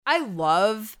I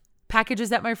love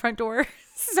packages at my front door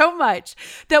so much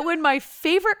that when my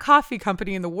favorite coffee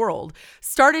company in the world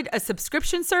started a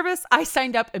subscription service, I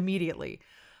signed up immediately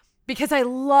because I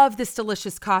love this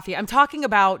delicious coffee. I'm talking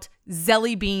about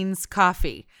Zelly Beans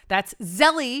Coffee. That's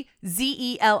Zelly,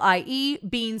 Zelie,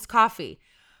 Beans Coffee.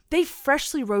 They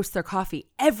freshly roast their coffee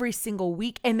every single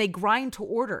week and they grind to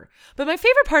order. But my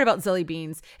favorite part about Zelly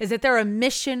Beans is that they're a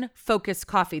mission-focused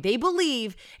coffee. They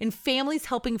believe in families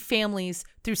helping families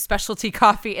through specialty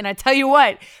coffee. And I tell you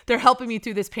what, they're helping me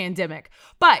through this pandemic.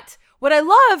 But what I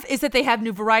love is that they have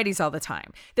new varieties all the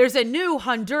time. There's a new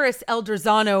Honduras El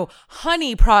Drazano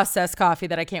honey processed coffee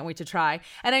that I can't wait to try.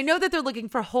 And I know that they're looking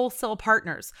for wholesale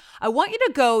partners. I want you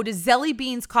to go to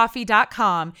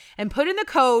zellybeanscoffee.com and put in the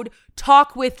code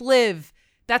TALKWITHLIV.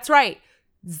 That's right.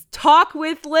 Talk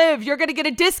with Liv. You're going to get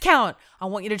a discount. I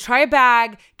want you to try a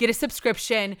bag, get a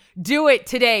subscription. Do it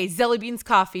today.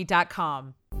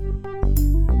 zellybeanscoffee.com.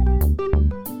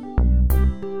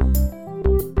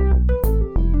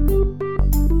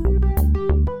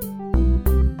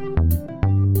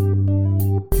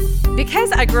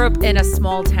 Because I grew up in a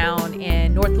small town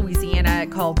in North Louisiana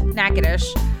called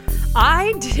Natchitoches,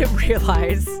 I didn't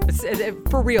realize,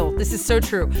 for real, this is so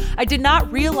true. I did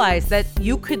not realize that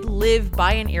you could live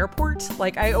by an airport.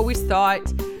 Like, I always thought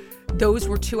those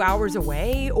were 2 hours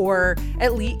away or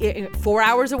at least 4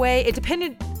 hours away. It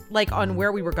depended like on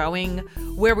where we were going,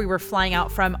 where we were flying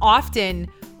out from. Often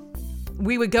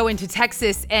we would go into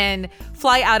Texas and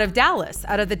fly out of Dallas,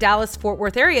 out of the Dallas-Fort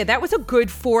Worth area. That was a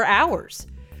good 4 hours.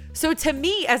 So to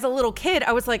me, as a little kid,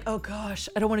 I was like, oh gosh,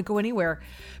 I don't want to go anywhere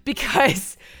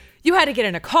because you had to get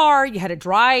in a car, you had to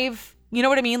drive, you know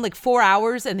what I mean? Like 4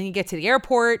 hours and then you get to the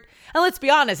airport. And let's be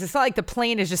honest, it's not like the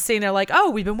plane is just sitting there like,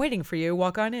 oh, we've been waiting for you,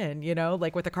 walk on in, you know,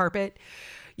 like with a carpet.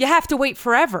 You have to wait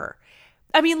forever.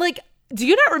 I mean, like, do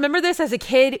you not remember this as a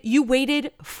kid? You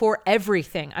waited for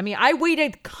everything. I mean, I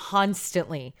waited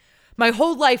constantly. My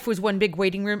whole life was one big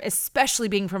waiting room, especially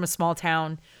being from a small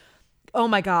town. Oh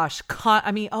my gosh.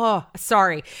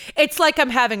 Sorry. It's like I'm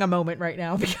having a moment right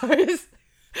now because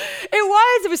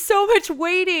it was so much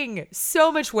waiting. So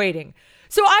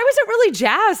I wasn't really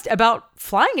jazzed about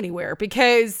flying anywhere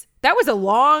because that was a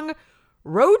long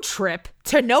road trip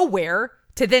to nowhere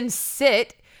to then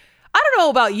sit. I don't know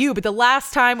about you, but the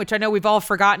last time, which I know we've all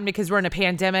forgotten because we're in a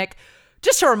pandemic,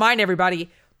 just to remind everybody,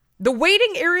 the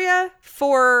waiting area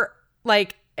for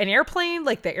like an airplane,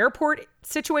 like the airport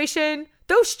situation,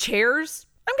 those chairs,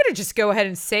 I'm going to just go ahead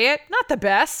and say it, not the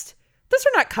best. Those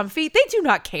are not comfy. They do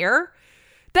not care.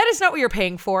 That is not what you're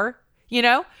paying for, you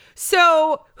know?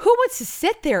 So who wants to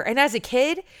sit there? And as a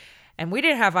kid, and we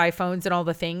didn't have iPhones and all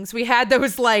the things, we had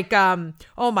those like,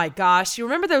 oh my gosh, you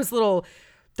remember those little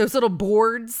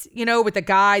boards, you know, with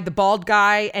the bald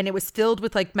guy, and it was filled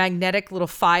with like magnetic little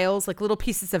files, like little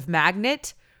pieces of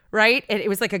magnet, right? And it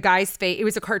was like a guy's face. It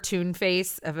was a cartoon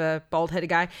face of a bald headed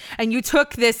guy. And you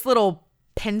took this little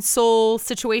pencil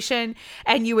situation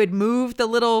and you would move the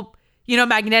little, you know,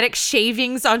 magnetic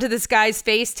shavings onto this guy's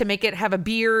face to make it have a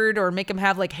beard or make him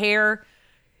have like hair.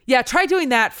 Yeah, try doing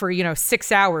that for,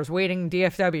 6 hours waiting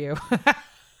DFW.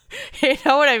 You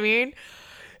know what I mean?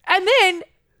 And then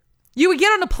you would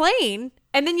get on a plane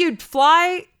and then you'd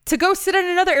fly to go sit at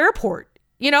another airport.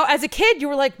 You know, as a kid, you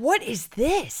were like, what is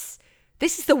this?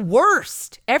 This is the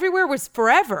worst. Everywhere was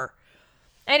forever.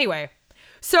 Anyway,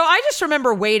 so I just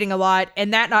remember waiting a lot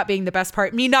and that not being the best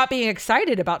part, me not being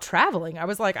excited about traveling. I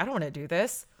was like, I don't want to do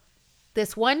this.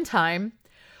 This one time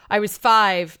I was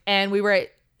 5 and we were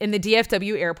in the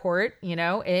DFW airport,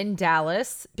 in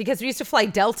Dallas, because we used to fly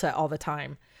Delta all the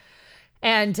time.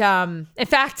 And in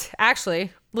fact,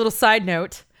 actually, little side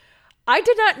note, I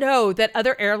did not know that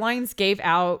other airlines gave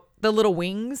out the little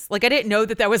wings. Like, I didn't know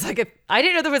that was like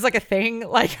a thing.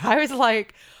 Like, I was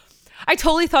like, I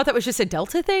totally thought that was just a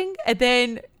Delta thing. And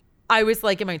then I was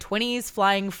like in my 20s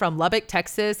flying from Lubbock,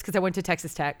 Texas, because I went to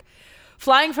Texas Tech,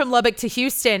 flying from Lubbock to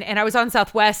Houston, and I was on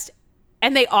Southwest,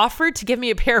 and they offered to give me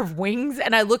a pair of wings.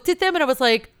 And I looked at them and I was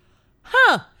like,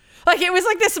 huh. Like, it was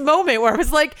like this moment where I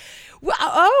was like,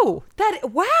 wow,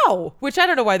 which I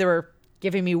don't know why they were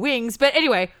giving me wings. But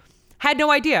anyway, had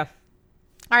no idea.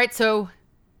 All right, so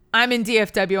I'm in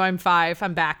DFW. I'm 5.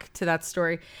 I'm back to that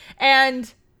story.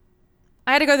 And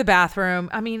I had to go to the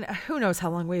bathroom. I mean, who knows how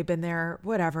long we've been there?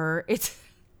 Whatever. It's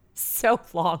so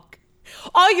long.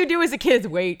 All you do as a kid is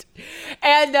wait.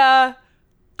 And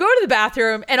go to the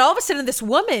bathroom. And all of a sudden, this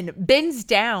woman bends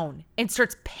down and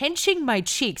starts pinching my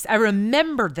cheeks. I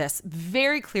remember this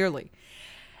very clearly.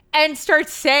 And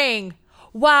starts saying,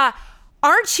 why,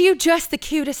 aren't you just the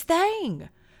cutest thing?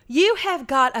 You have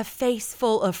got a face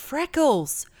full of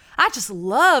freckles. I just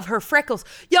love her freckles.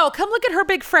 Yo, come look at her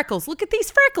big freckles. Look at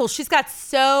these freckles. She's got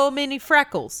so many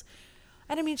freckles.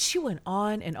 And I mean, she went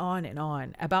on and on and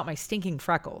on about my stinking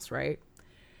freckles, right?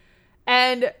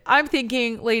 And I'm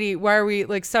thinking, lady, why are we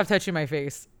like, stop touching my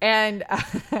face? And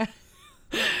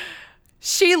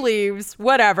she leaves,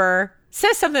 whatever,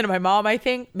 says something to my mom, I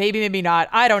think. Maybe not.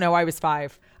 I don't know. I was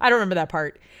 5. I don't remember that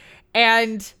part.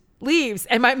 And leaves.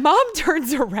 And my mom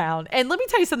turns around. And let me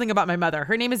tell you something about my mother.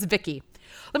 Her name is Vicky.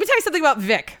 Let me tell you something about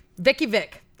Vic.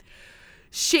 Vic.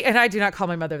 And I do not call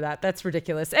my mother that. That's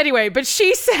ridiculous. Anyway, but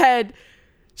she said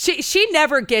she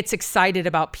never gets excited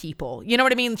about people. You know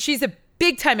what I mean? She's a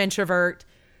big time introvert.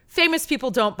 Famous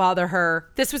people don't bother her.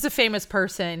 This was a famous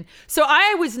person. So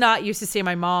I was not used to seeing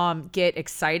my mom get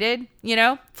excited,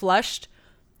 flushed.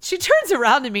 She turns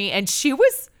around to me and she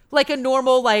was like a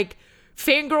normal, like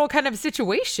fangirl kind of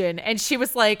situation. And she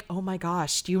was like, oh my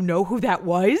gosh, do you know who that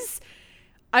was?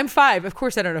 I'm 5. Of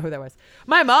course I don't know who that was.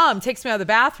 My mom takes me out of the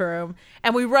bathroom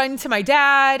and we run to my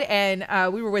dad, and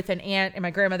we were with an aunt and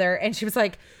my grandmother, and she was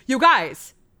like, you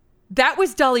guys, that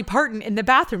was Dolly Parton in the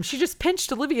bathroom. She just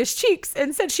pinched Olivia's cheeks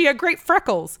and said she had great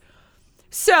freckles.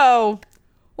 So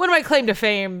one of my claim to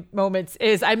fame moments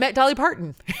is I met Dolly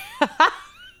Parton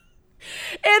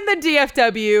in the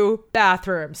DFW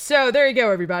bathroom. So there you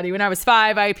go, everybody. When I was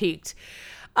 5, I peaked.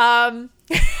 And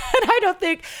I don't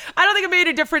think it made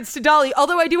a difference to Dolly.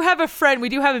 Although I do have a friend. We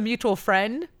do have a mutual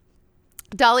friend,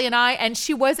 Dolly and I, and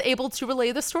she was able to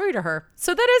relay the story to her.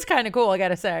 So that is kind of cool, I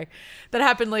gotta say. That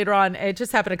happened later on. It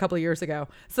just happened a couple of years ago.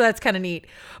 So that's kind of neat.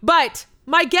 But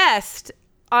my guest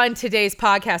on today's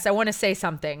podcast, I want to say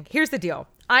something. Here's the deal.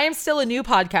 I am still a new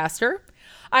podcaster.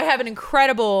 I have an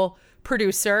incredible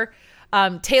producer.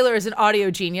 Taylor is an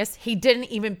audio genius. He didn't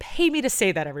even pay me to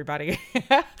say that, everybody.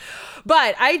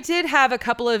 But I did have a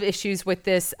couple of issues with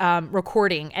this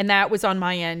recording, and that was on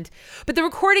my end. But the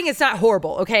recording is not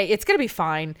horrible, okay? It's going to be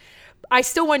fine. I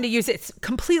still wanted to use it. It's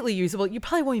completely usable. You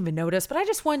probably won't even notice, but I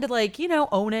just wanted to,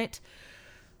 own it.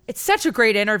 It's such a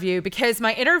great interview because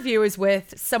my interview is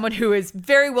with someone who is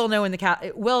very well known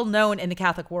in the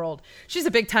Catholic world. She's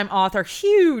a big-time author,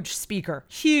 huge speaker,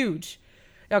 huge.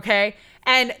 Okay.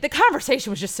 And the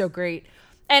conversation was just so great,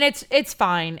 and it's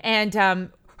fine. And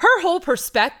her whole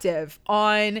perspective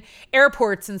on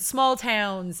airports and small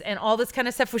towns and all this kind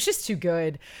of stuff was just too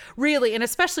good, really. And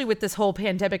especially with this whole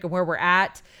pandemic and where we're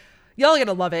at, y'all are going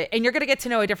to love it. And you're going to get to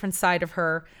know a different side of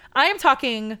her. I am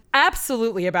talking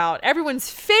absolutely about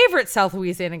everyone's favorite South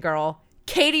Louisiana girl,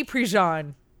 Katie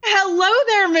Prejean. Hello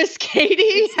there, Miss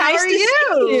Katie. How are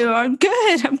you? I'm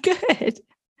good.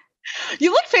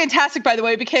 You look fantastic, by the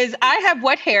way, because I have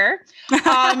wet hair.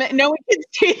 No one can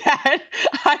see that.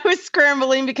 I was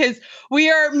scrambling because we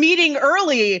are meeting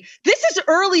early. This is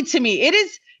early to me. It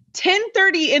is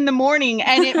 10:30 in the morning,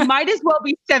 and it might as well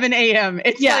be 7 a.m.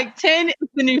 It's like 10 is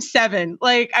the new 7.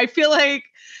 Like, I feel like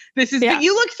this is, but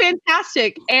you look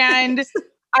fantastic. And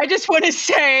I just want to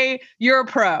say you're a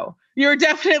pro. You're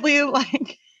definitely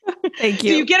like... Thank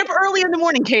you. Do you get up early in the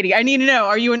morning, Katie? I need to know.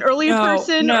 Are you an early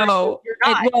person? No, you're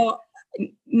not?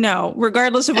 No.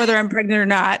 Regardless of whether I'm pregnant or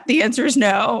not, the answer is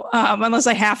no, unless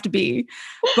I have to be.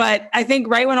 But I think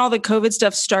right when all the COVID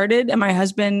stuff started, and my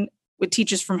husband would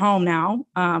teach us from home now,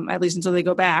 at least until they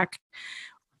go back,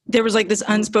 there was like this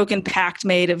unspoken pact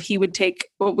made of he would take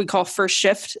what we call first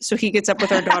shift. So he gets up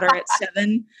with our daughter at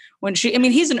 7 when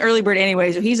he's an early bird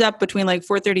anyway. So he's up between like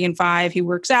 4:30 and 5. He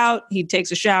works out, he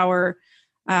takes a shower,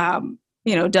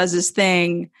 does his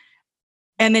thing.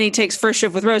 And then he takes first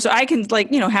shift with Rose. So I can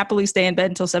happily stay in bed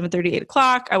until 7:30, 8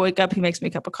 o'clock. I wake up, he makes me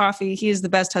a cup of coffee. He is the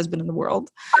best husband in the world.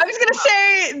 I was going to say,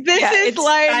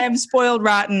 I am spoiled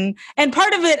rotten. And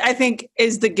part of it, I think,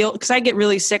 is the guilt, because I get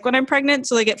really sick when I'm pregnant.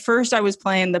 So like at first I was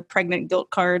playing the pregnant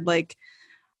guilt card. Like,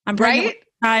 I'm pregnant with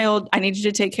a child. I need you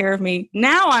to take care of me.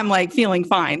 Now I'm like feeling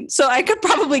fine. So I could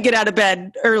probably get out of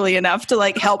bed early enough to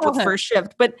like help with first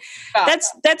shift. But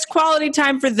that's quality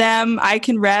time for them. I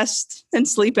can rest and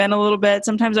sleep in a little bit.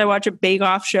 Sometimes I watch a Bake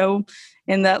Off show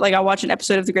I'll watch an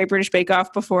episode of the Great British Bake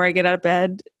Off before I get out of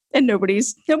bed, and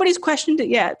nobody's questioned it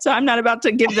yet. So I'm not about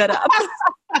to give that up.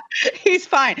 He's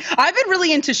fine. I've been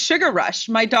really into Sugar Rush.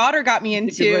 My daughter got me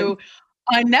into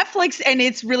on Netflix, and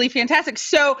it's really fantastic.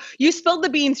 So you spilled the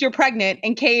beans. You're pregnant,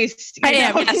 in case I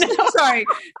am. Yes. Sorry,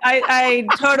 I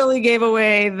totally gave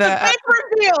away the big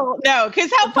reveal. No,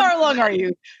 because how far along are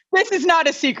you? This is not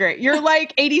a secret. You're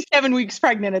like 87 weeks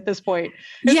pregnant at this point.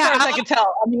 As far as I can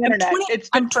tell on the internet. It's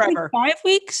been forever. 25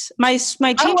 weeks. My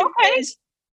change of days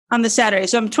on the Saturday,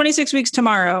 so I'm 26 weeks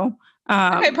tomorrow.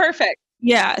 Okay, perfect.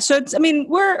 Yeah, so it's. I mean,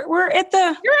 we're at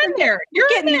the. You're in there. You're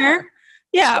getting there.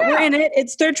 Yeah, we're in it.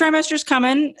 It's third trimester's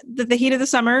coming, the heat of the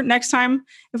summer. Next time,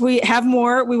 if we have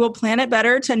more, we will plan it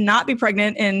better to not be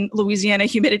pregnant in Louisiana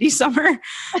humidity summer.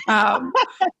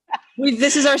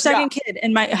 This is our second kid,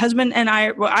 and my husband and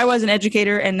I was an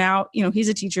educator, and now, he's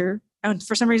a teacher. And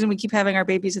for some reason, we keep having our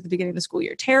babies at the beginning of the school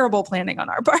year. Terrible planning on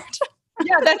our part.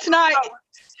 Yeah, that's not...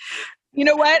 You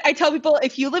know what? I tell people,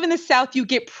 if you live in the South, you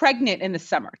get pregnant in the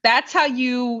summer. That's how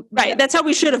you... Right. That's how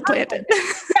we should have planned it.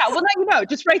 Yeah. Well, now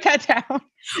just write that down.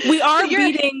 We are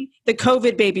beating the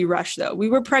COVID baby rush, though. We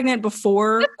were pregnant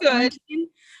before quarantine.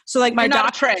 So my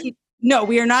doctor... No,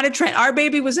 we are not a trend. Our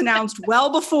baby was announced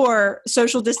well before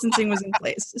social distancing was in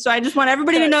place. So I just want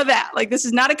everybody to know that. This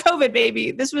is not a COVID baby.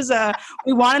 This was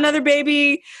we want another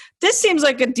baby. This seems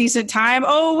like a decent time.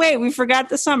 Oh, wait, we forgot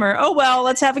the summer. Oh, well,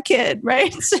 let's have a kid,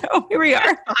 right? So here we are.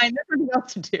 Fine, there's nothing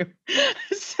else to do.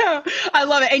 So I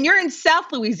love it. And you're in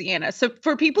South Louisiana. So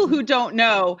for people who don't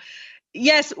know,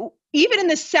 yes, even in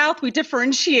the South, we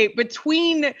differentiate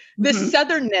between the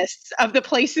southernness of the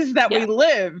places that we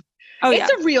live. Oh,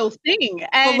 it's a real thing.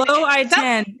 And below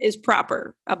I-10 is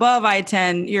proper. Above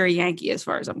I-10, you're a Yankee as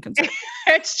far as I'm concerned.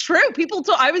 It's true.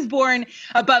 I was born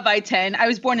above I-10. I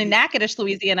was born in Natchitoches,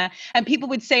 Louisiana, and people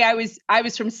would say I was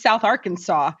from South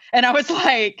Arkansas. And I was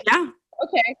like, yeah,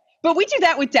 okay. But we do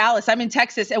that with Dallas. I'm in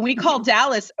Texas, and we call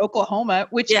Dallas Oklahoma,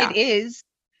 which it is.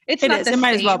 It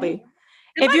might as well be.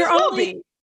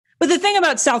 But the thing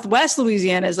about Southwest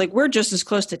Louisiana is we're just as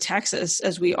close to Texas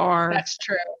as we are. That's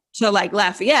true. To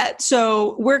Lafayette.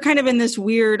 So we're kind of in this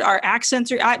weird, our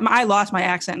accents are, I lost my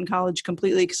accent in college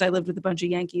completely because I lived with a bunch of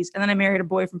Yankees, and then I married a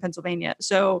boy from Pennsylvania.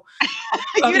 So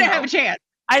you didn't have a chance.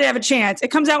 I didn't have a chance. It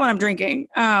comes out when I'm drinking,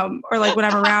 or when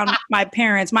I'm around my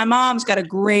parents. My mom's got a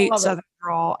great Southern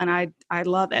drawl, and I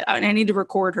love it. And I need to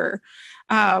record her.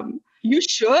 You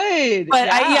should. But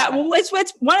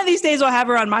it's one of these days I'll have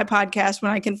her on my podcast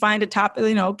when I can find a topic,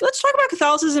 let's talk about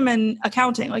Catholicism and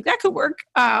accounting. That could work.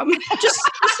 Just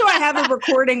so I have a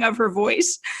recording of her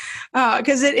voice.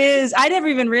 Because I never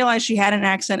even realized she had an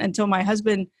accent until my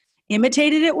husband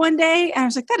imitated it one day. And I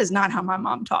was like, that is not how my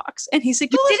mom talks. And he said,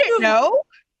 you didn't know?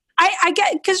 I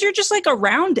get, because you're just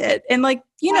around it. And know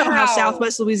how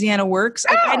Southwest Louisiana works.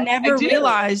 I never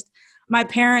realized my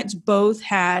parents both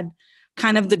had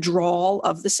kind of the drawl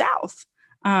of the South.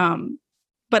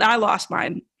 But I lost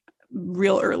mine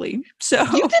real early. So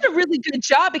you did a really good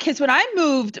job, because when I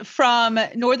moved from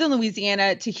Northern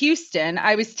Louisiana to Houston,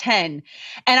 I was 10.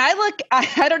 And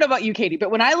I don't know about you, Katie, but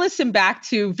when I listen back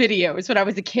to videos when I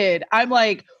was a kid, I'm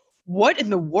like, what in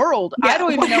the world? I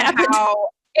don't even know how.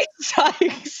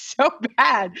 It's so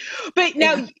bad. But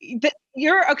now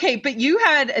you're okay, but you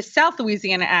had a South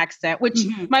Louisiana accent, which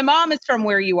my mom is from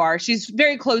where you are. She's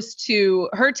very close to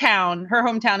her town. Her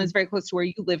hometown is very close to where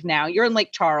you live now. You're in Lake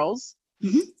Charles,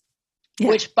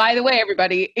 which, by the way,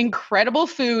 everybody, incredible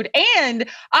food. And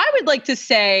I would like to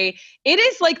say it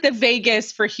is the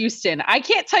Vegas for Houston. I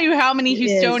can't tell you how many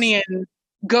Houstonians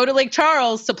go to Lake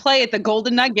Charles to play at the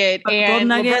Golden Nugget and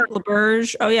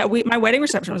L'Auberge. Oh yeah, my wedding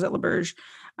reception was at L'Auberge.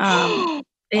 Oh,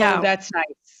 that's nice.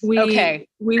 We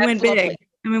went big.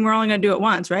 I mean, we're only going to do it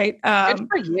once, right? Good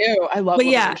for you. I love it.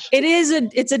 Yeah,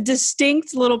 it's a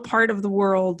distinct little part of the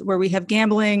world where we have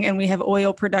gambling and we have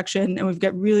oil production and we've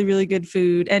got really, really good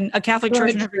food and a Catholic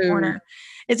church in every corner.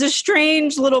 It's a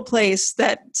strange little place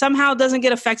that somehow doesn't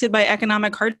get affected by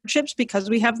economic hardships because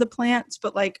we have the plants,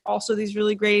 but also these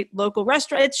really great local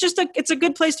restaurants. It's a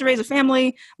good place to raise a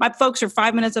family. My folks are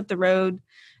 5 minutes up the road.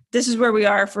 This is where we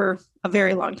are for a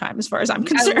very long time, as far as I'm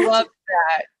concerned. I love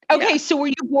that. Okay, so were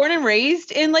you born and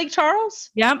raised in Lake Charles?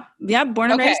 Yeah,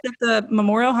 born and raised at the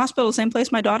Memorial Hospital, same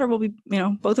place my daughter will be,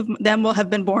 both of them will have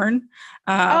been born.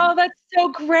 That's so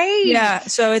great. Yeah,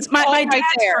 so it's my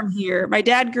dad's from here. My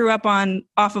dad grew up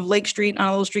off of Lake Street on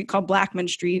a little street called Blackman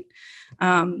Street,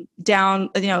 down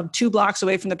 2 blocks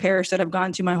away from the parish that I've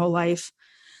gone to my whole life.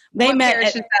 What parish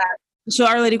is that? So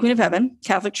Our Lady Queen of Heaven,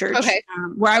 Catholic Church,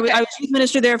 where I was youth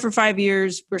minister there for 5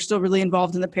 years. We're still really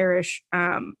involved in the parish.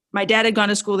 My dad had gone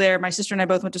to school there. My sister and I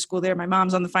both went to school there. My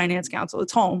mom's on the finance council.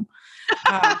 It's home.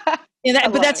 But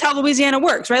that's how Louisiana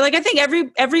works, right? I think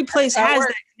every place has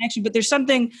that connection, but there's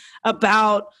something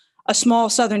about a small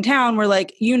Southern town where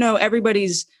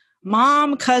everybody's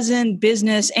mom, cousin,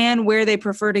 business, and where they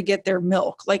prefer to get their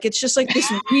milk. It's just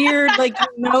this weird,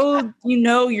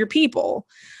 your people.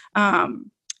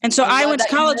 And so I went to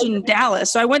college in Dallas.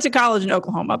 So I went to college in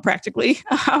Oklahoma, practically.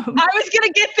 I was going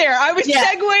to get there. I was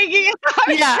segueing.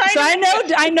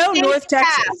 So I know North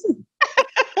Texas.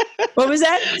 What was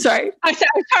that? Sorry. I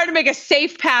was trying to make a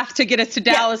safe path to get us to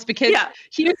Dallas because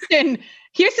Houston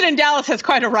Houston and Dallas has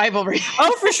quite a rivalry.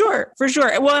 Oh, for sure. For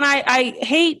sure. Well, and I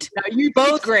hate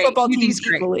both football teams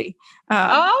equally.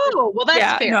 Well,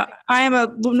 that's fair. No, I am a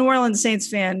New Orleans Saints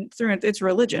fan through it's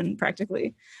religion,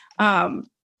 practically. It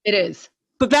is.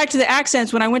 But back to the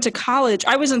accents, when I went to college,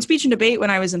 I was on speech and debate when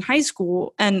I was in high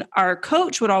school, and our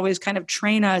coach would always kind of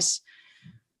train us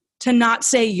to not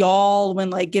say y'all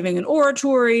when like giving an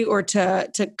oratory, or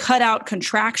to cut out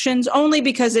contractions, only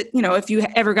because it, if you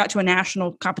ever got to a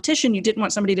national competition, you didn't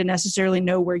want somebody to necessarily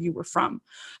know where you were from.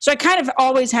 So I kind of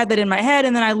always had that in my head.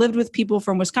 And then I lived with people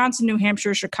from Wisconsin, New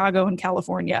Hampshire, Chicago, and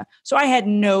California. So I had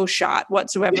no shot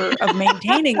whatsoever of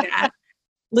maintaining that.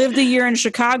 Lived a year in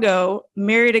Chicago,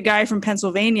 married a guy from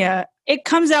Pennsylvania. It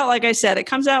comes out, like I said, it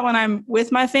comes out when I'm with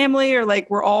my family or like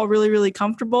we're all really, really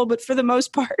comfortable. But for the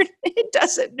most part,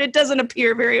 it doesn't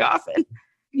appear very often.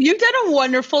 You've done a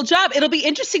wonderful job. It'll be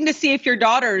interesting to see if your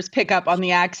daughters pick up on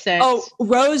the accent. Oh,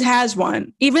 Rose has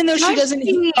one, even though she doesn't.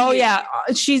 Oh yeah.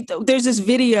 There's this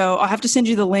video. I'll have to send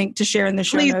you the link to share in the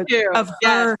show notes of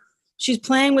her. She's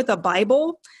playing with a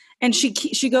Bible and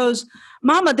she goes,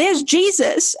 "Mama, there's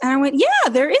Jesus." And I went,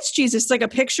 "Yeah, there is Jesus." It's like a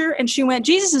picture. And she went,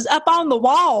 "Jesus is up on the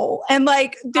wall." And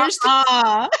like, there's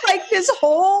like this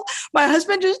whole, my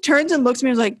husband just turns and looks at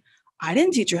me and was like, "I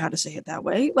didn't teach her how to say it that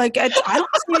way. Like, I don't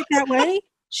say it that way."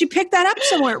 She picked that up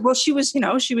somewhere. Well, she was at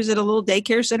a little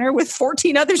daycare center with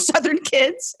 14 other Southern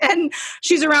kids. And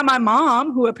she's around my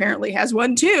mom, who apparently has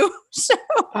one too. So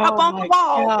up on the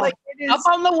wall. Like, up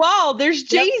on the wall, there's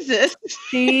Jesus.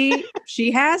 She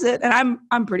has it. And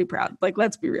I'm pretty proud. Like,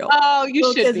 let's be real. Oh,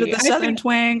 you should kids be. With the Southern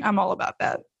twang, I'm all about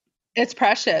that. It's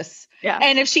precious. Yeah.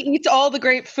 And if she eats all the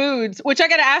great foods, which I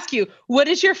got to ask you, what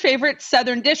is your favorite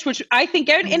Southern dish? Which I think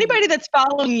anybody that's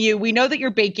following you, we know that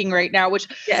you're baking right now, which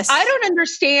I don't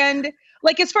understand.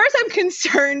 Like, as far as I'm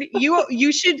concerned,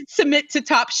 you should submit to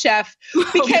Top Chef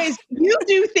because you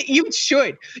do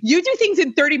things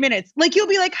in 30 minutes. Like, you'll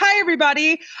be like, "Hi,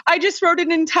 everybody. I just wrote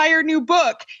an entire new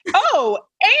book. Oh,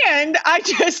 and I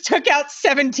just took out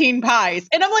 17 pies."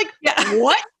 And I'm like,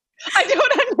 what?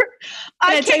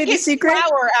 I can't get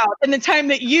flour out in the time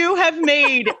that you have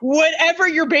made whatever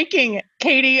you're baking,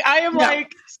 Katie. I am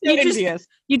envious.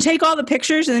 You take all the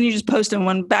pictures and then you just post them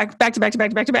one back to back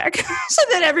so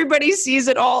that everybody sees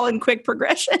it all in quick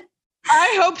progression.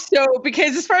 I hope so,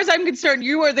 because as far as I'm concerned,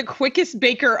 you are the quickest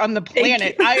baker on the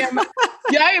planet. I am.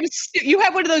 You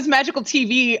have one of those magical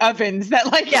TV ovens that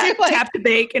tap to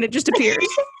bake and it just appears.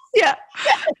 Yeah.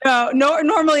 No,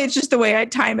 normally it's just the way I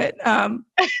time it.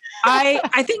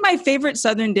 I think my favorite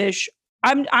Southern dish,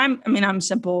 I'm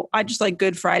simple. I just like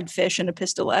good fried fish and a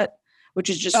pistolette, which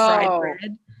is just fried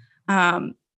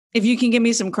bread. If you can give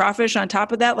me some crawfish on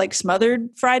top of that, like smothered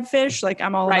fried fish, like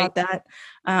I'm all about that.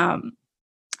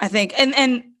 I think,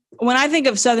 and when I think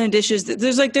of Southern dishes,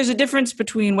 there's a difference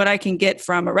between what I can get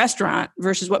from a restaurant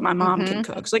versus what my mom can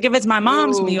cook. So like if it's my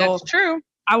mom's meal, that's true.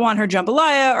 I want her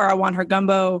jambalaya or I want her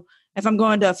gumbo. If I'm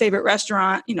going to a favorite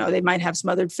restaurant, they might have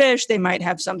smothered fish. They might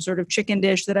have some sort of chicken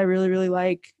dish that I really, really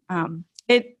like.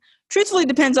 It truthfully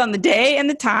depends on the day and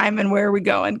the time and where we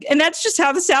go. And that's just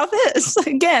how the South is.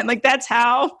 Again, like that's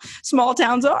how small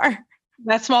towns are.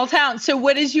 That small town. So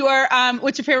what is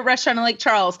what's your favorite restaurant in Lake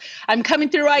Charles? I'm coming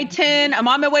through I-10. I'm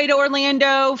on my way to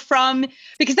Orlando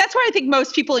because that's where I think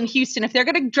most people in Houston, if they're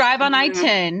going to drive on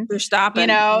I-10, they're stopping.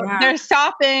 They're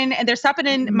stopping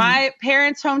in my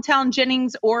parents' hometown,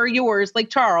 Jennings, or yours, Lake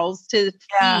Charles, to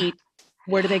eat.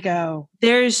 Where do they go?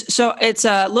 It's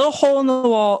a little hole in the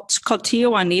wall. It's called Tia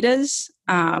Juanita's.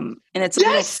 And it's a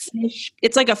little fish.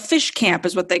 It's like a fish camp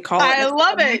is what they call it. I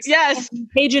love it. Yes.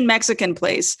 Cajun Mexican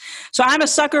place. So I'm a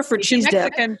sucker for cheese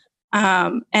dip.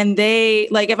 And they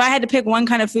if I had to pick one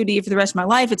kind of food to eat for the rest of my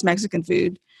life, it's Mexican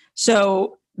food.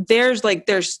 So there's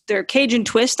their Cajun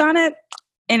twist on it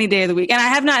any day of the week. And I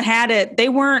have not had it. They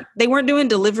weren't doing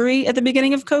delivery at the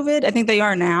beginning of COVID. I think they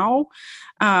are now.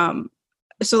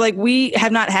 So we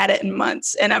have not had it in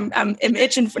months, and I'm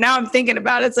itching for now. I'm thinking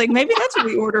about it. It's like maybe that's what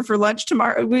we order for lunch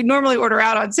tomorrow. We normally order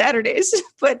out on Saturdays,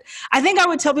 but I think I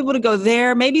would tell people to go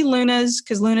there. Maybe Luna's,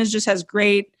 because Luna's just has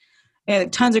great,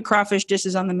 tons of crawfish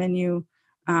dishes on the menu.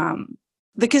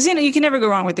 The casino, you can never go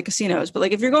wrong with the casinos.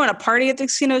 But if you're going to party at the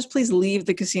casinos, please leave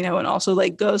the casino and also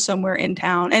go somewhere in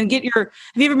town and get your.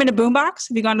 Have you ever been to Boombox?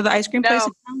 Have you gone to the ice cream place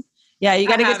in town? Yeah, you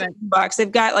got to get the box.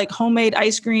 They've got homemade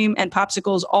ice cream and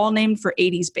popsicles, all named for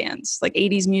 80s bands,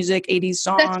 80s music, 80s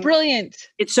songs. That's brilliant.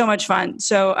 It's so much fun.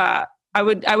 So I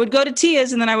would go to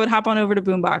Tia's and then I would hop on over to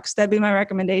Boombox. That'd be my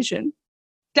recommendation.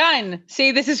 Done.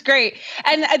 See, this is great.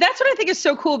 And that's what I think is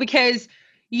so cool because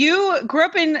you grew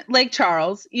up in Lake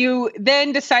Charles. You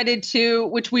then decided to,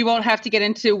 which we won't have to get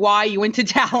into why you went to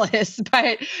Dallas,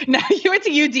 but now you went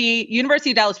to UD,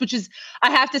 University of Dallas, which is, I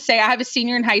have to say, I have a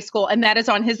senior in high school and that is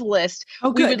on his list. Oh,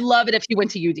 we good. would love it if you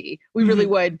went to UD. We really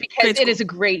would, because it is a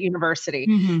great university.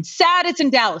 Sad it's in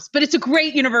Dallas, but it's a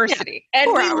great university. Yeah,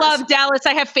 and we love Dallas.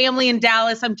 I have family in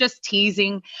Dallas. I'm just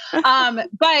teasing.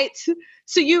 But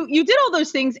so you did all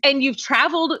those things and you've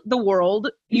traveled the world.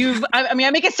 I mean,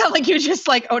 I make it sound like you just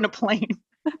like own a plane.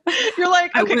 You're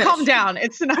like, okay, calm down.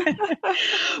 It's not,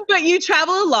 but you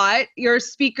travel a lot. You're a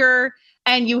speaker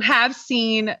and you have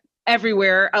seen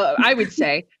everywhere, I would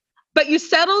say, but you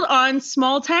settled on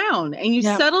small town and you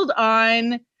settled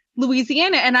on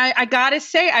Louisiana. And I gotta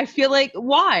say, I feel like,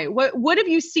 why? What have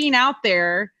you seen out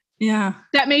there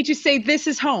that made you say, this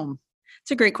is home?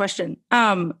 It's a great question.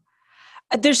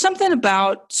 There's something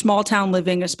about small town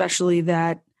living, especially,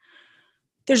 that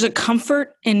there's a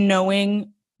comfort in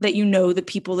knowing that you know the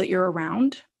people that you're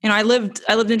around. I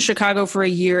lived in Chicago for a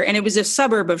year, and it was a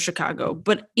suburb of Chicago.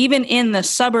 But even in the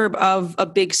suburb of a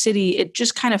big city, it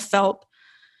just kind of felt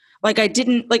like I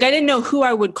didn't know who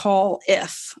I would call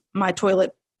if my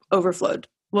toilet overflowed.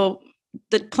 Well,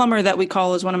 the plumber that we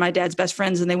call is one of my dad's best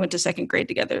friends, and they went to second grade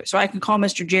together. So I can call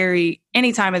Mr. Jerry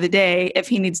any time of the day if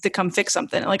he needs to come fix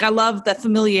something. Like, I love that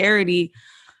familiarity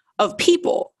of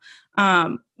people.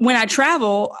 When I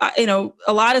travel,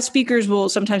 a lot of speakers will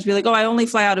sometimes be like, oh, I only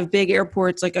fly out of big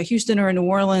airports like a Houston or a New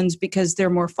Orleans because there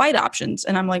are more flight options.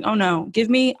 And I'm like, oh no,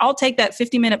 I'll take that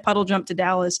 50-minute puddle jump to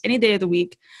Dallas any day of the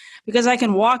week, because I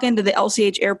can walk into the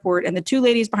LCH airport and the two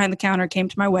ladies behind the counter came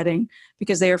to my wedding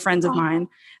because they are friends of mine.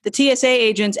 The TSA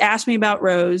agents asked me about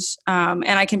Rose, and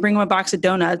I can bring them a box of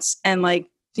donuts and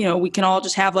we can all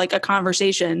just have like a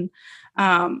conversation.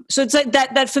 So it's like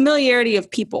that familiarity of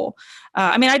people.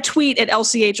 I tweet at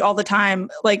LCH all the time,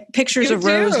 like pictures of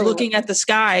Rose looking at the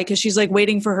sky because she's like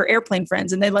waiting for her airplane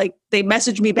friends, and they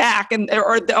message me back,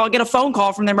 or I'll get a phone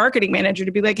call from their marketing manager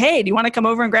to be like, hey, do you want to come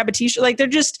over and grab a t-shirt? Like, they're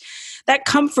just that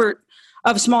comfort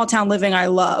of small town living I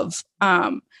love.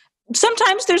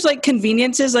 Sometimes there's like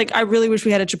conveniences. Like, I really wish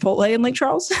we had a Chipotle in Lake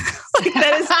Charles.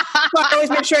 I always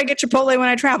make sure I get Chipotle when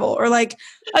I travel. Or like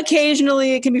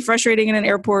occasionally it can be frustrating in an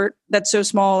airport that's so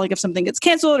small. Like if something gets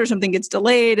canceled or something gets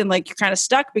delayed and like you're kind of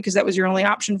stuck because that was your only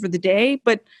option for the day.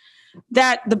 But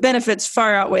the benefits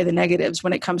far outweigh the negatives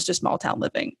when it comes to small town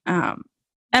living.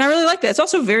 And I really like that. It's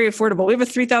also very affordable. We have a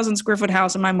 3,000 square foot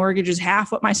house and my mortgage is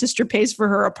half what my sister pays for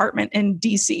her apartment in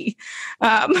DC.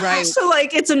 Right. So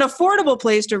like, it's an affordable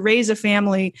place to raise a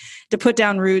family, to put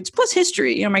down roots, plus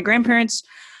history. My grandparents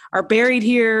are buried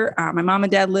here. My mom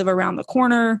and dad live around the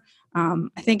corner. I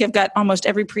think I've got almost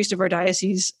every priest of our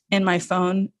diocese in my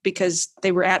phone because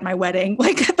they were at my wedding.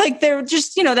 Like they're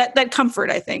just, that comfort,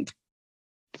 I think.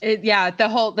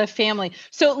 The family.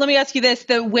 So let me ask you this,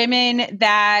 the women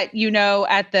that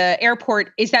at the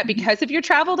airport, is that because of your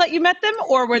travel that you met them,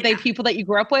 or were they people that you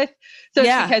grew up with? So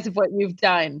it's because of what you've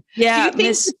done. Yeah. Do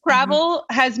you think travel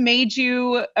has made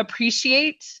you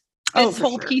appreciate this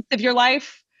whole piece of your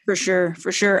life? For sure.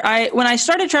 When I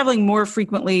started traveling more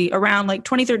frequently around like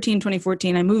 2013,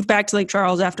 2014, I moved back to Lake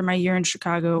Charles after my year in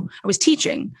Chicago. I was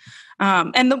teaching.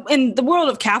 And in the world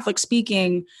of Catholic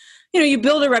speaking, you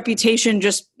build a reputation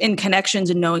just in connections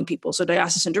and knowing people. So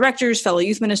diocesan directors, fellow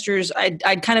youth ministers,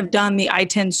 I'd kind of done the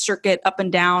I-10 circuit up and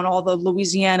down all the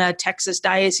Louisiana, Texas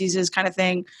dioceses kind of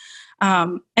thing.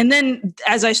 And then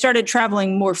as I started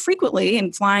traveling more frequently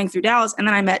and flying through Dallas, and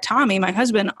then I met Tommy, my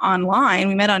husband, online.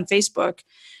 We met on Facebook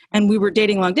and we were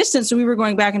dating long distance. So we were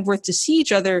going back and forth to see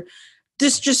each other.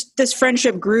 This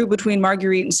friendship grew between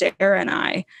Marguerite and Sarah and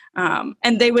I.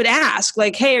 And they would ask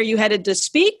like, hey, are you headed to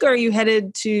speak or are you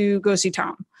headed to go see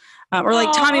Tom? Or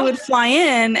like Tommy would fly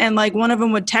in and like one of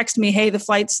them would text me, hey, the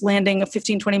flight's landing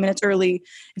 15, 20 minutes early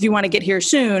if you want to get here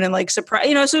soon. And like, surprise,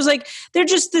 so it was like, they're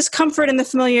just this comfort and the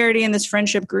familiarity and this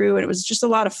friendship grew. And it was just a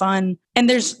lot of fun. And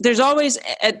there's always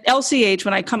at LCH,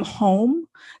 when I come home,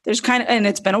 there's and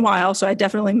it's been a while, so I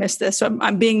definitely miss this. So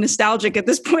I'm being nostalgic at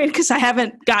this point because I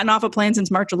haven't gotten off a plane since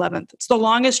March 11th. It's the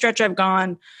longest stretch I've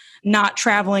gone not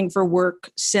traveling for work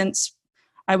since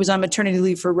I was on maternity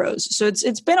leave for Rose. So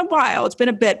it's been a while. It's been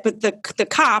a bit. But the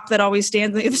cop that always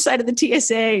stands on the other side of the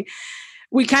TSA,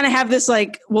 we kind of have this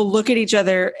like, we'll look at each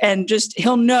other and just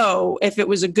he'll know if it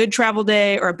was a good travel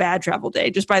day or a bad travel day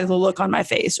just by the look on my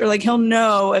face. Or like he'll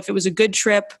know if it was a good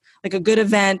trip, like a good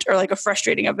event or like a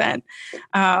frustrating event.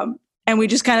 And we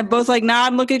just kind of both like nod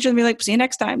and look at each other and be like, see you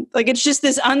next time. Like, it's just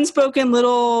this unspoken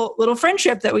little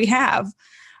friendship that we have.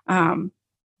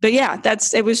 But yeah,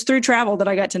 it was through travel that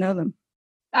I got to know them.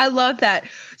 I love that.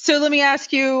 So let me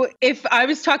ask you, if I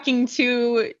was talking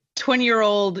to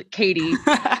 20-year-old Katie.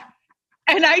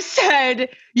 And I said,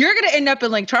 you're going to end up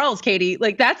in Lake Charles, Katie.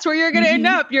 Like, that's where you're going to end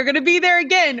up. You're going to be there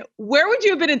again. Where would you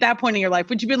have been at that point in your life?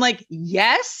 Would you have been like,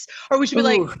 yes? Or would you be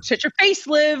like, shut your face,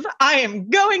 Liv. I am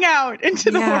going out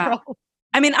into the world.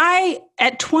 I mean,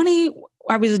 at 20,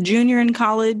 I was a junior in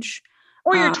college.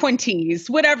 Or your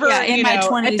 20s, whatever. Yeah, in my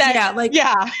 20s.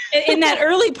 In that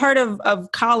early part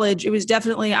of college, it was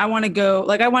definitely, I wanted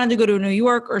to go to New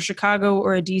York or Chicago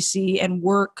or a DC and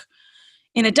work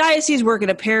in a diocese, work in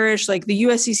a parish. Like the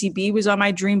USCCB was on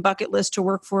my dream bucket list to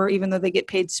work for, even though they get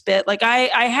paid spit. Like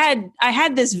I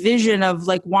had this vision of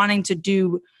like wanting to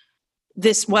do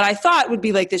this, what I thought would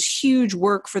be like this huge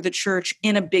work for the church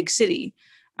in a big city.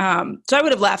 So I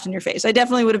would have laughed in your face. I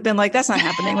definitely would have been like, that's not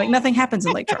happening. Like nothing happens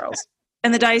in Lake Charles.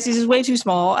 And the diocese is way too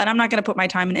small, and I'm not going to put my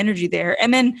time and energy there.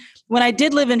 And then when I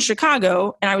did live in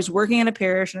Chicago and I was working in a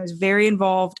parish and I was very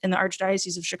involved in the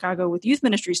Archdiocese of Chicago with youth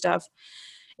ministry stuff,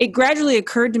 it gradually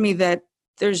occurred to me that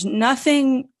there's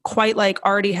nothing quite like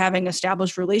already having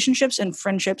established relationships and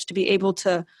friendships to be able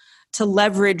to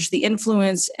leverage the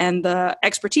influence and the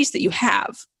expertise that you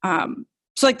have.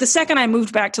 So like the second I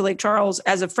moved back to Lake Charles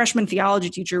as a freshman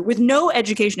theology teacher with no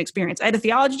education experience, I had a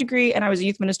theology degree and I was a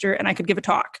youth minister and I could give a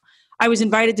talk. I was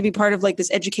invited to be part of like this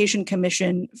education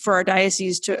commission for our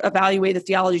diocese to evaluate the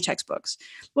theology textbooks.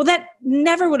 Well, that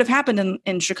never would have happened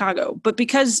in Chicago, but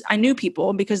because I knew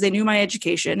people, because they knew my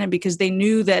education, and because they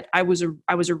knew that I was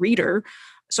a reader,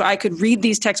 so I could read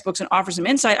these textbooks and offer some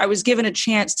insight, I was given a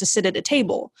chance to sit at a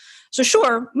table. So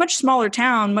sure, much smaller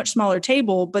town, much smaller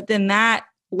table, but then that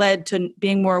led to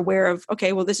being more aware of,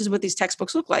 okay, well, this is what these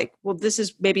textbooks look like. Well, this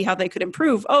is maybe how they could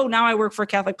improve. Oh, now I work for a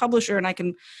Catholic publisher and I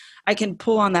can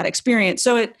pull on that experience.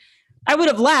 So I would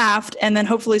have laughed, and then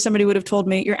hopefully somebody would have told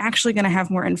me, you're actually going to have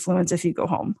more influence if you go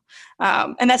home.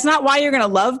 And that's not why you're going to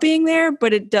love being there,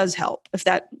 but it does help, if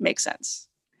that makes sense.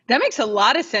 That makes a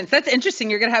lot of sense. That's interesting.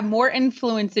 You're going to have more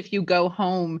influence if you go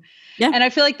home. Yeah. And I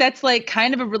feel like that's like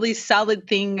kind of a really solid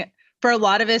thing for a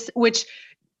lot of us, which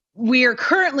we are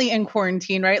currently in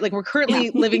quarantine, right? Like we're currently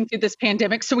living through this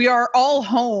pandemic. So we are all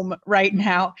home right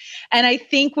now. And I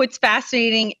think what's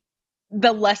fascinating,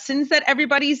 the lessons that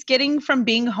everybody's getting from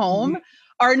being home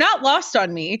are not lost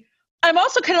on me. I'm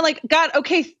also kind of like, God,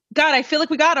 I feel like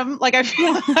we got them. Like I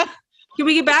feel Can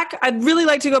we get back? I'd really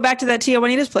like to go back to that Tia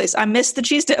Juanita's place. I missed the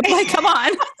cheese dip. Like, come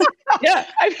on. Yeah.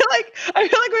 I feel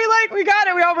like we got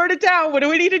it. We all wrote it down. What do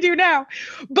we need to do now?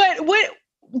 But what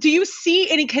do you see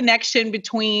any connection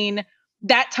between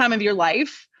that time of your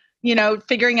life,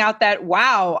 figuring out that,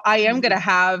 wow, I am going to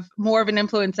have more of an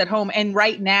influence at home, and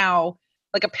right now,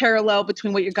 like a parallel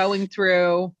between what you're going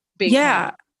through being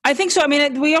home? I think so. I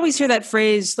mean, we always hear that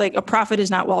phrase, like a prophet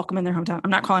is not welcome in their hometown. I'm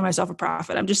not calling myself a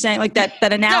prophet. I'm just saying like that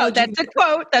analogy. No, that's a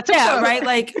quote. That's a quote. Right.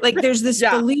 Like there's this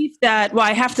belief that, well,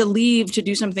 I have to leave to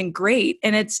do something great.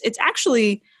 And it's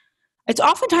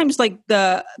oftentimes like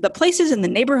the places and the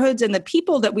neighborhoods and the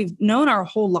people that we've known our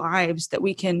whole lives that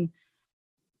we can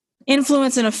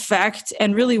influence and affect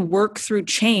and really work through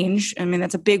change. I mean,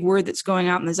 that's a big word that's going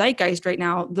out in the zeitgeist right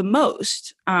now the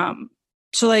most.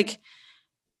 So like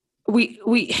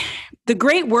the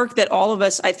great work that all of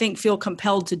us, I think, feel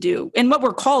compelled to do, and what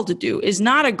we're called to do, is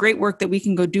not a great work that we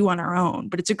can go do on our own,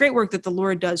 but it's a great work that the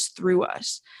Lord does through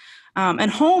us.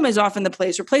 And home is often the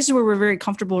place, or places where we're very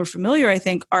comfortable or familiar, I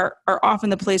think, are often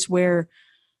the place where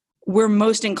we're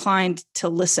most inclined to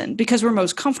listen because we're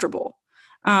most comfortable.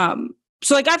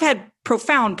 So like I've had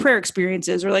profound prayer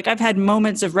experiences, or like I've had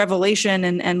moments of revelation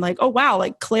and like, oh, wow,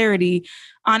 like clarity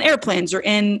on airplanes or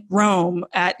in Rome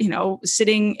at,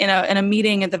 sitting in a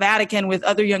meeting at the Vatican with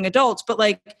other young adults. But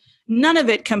like none of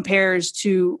it compares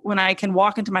to when I can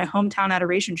walk into my hometown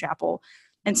adoration chapel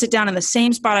and sit down in the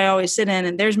same spot I always sit in.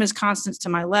 And there's Miss Constance to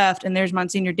my left and there's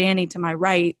Monsignor Danny to my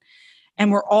right.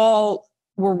 And we're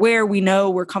where we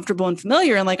know we're comfortable and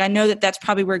familiar. And like, I know that that's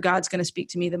probably where God's going to speak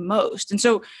to me the most. And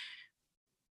so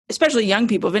especially young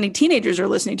people, if any teenagers are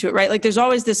listening to it, right? Like there's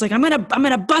always this, like, I'm going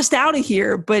to bust out of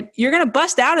here, but you're going to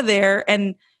bust out of there.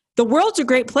 And the world's a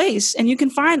great place and you can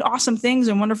find awesome things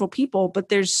and wonderful people, but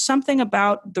there's something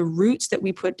about the roots that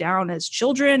we put down as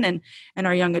children and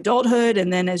our young adulthood.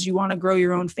 And then as you want to grow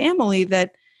your own family,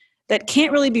 that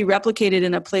can't really be replicated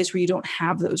in a place where you don't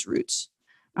have those roots.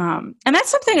 And that's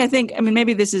something I think, I mean,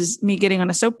 maybe this is me getting on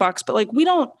a soapbox, but like, we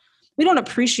don't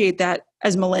appreciate that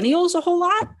as millennials a whole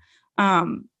lot.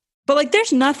 But like,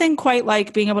 there's nothing quite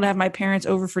like being able to have my parents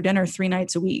over for dinner 3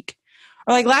 nights a week.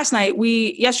 Or like last night,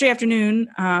 yesterday afternoon,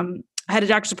 I had a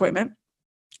doctor's appointment.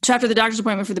 So after the doctor's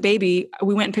appointment for the baby,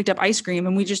 we went and picked up ice cream,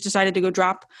 and we just decided to go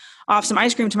drop off some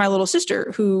ice cream to my little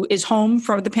sister who is home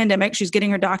from the pandemic. She's getting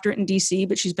her doctorate in DC,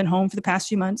 but she's been home for the past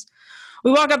few months.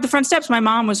 we walk up the front steps. My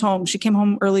mom was home. She came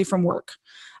home early from work.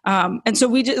 And so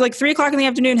we did like 3:00 in the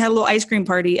afternoon, had a little ice cream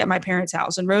party at my parents'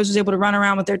 house, and Rose was able to run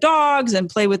around with their dogs and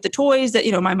play with the toys that,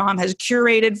 my mom has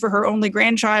curated for her only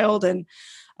grandchild and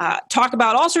talk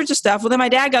about all sorts of stuff. Well, then my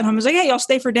dad got home and was like, hey, I'll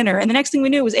stay for dinner. And the next thing we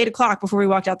knew, it was 8:00 before we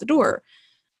walked out the door.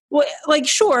 Well, like,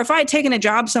 sure, if I had taken a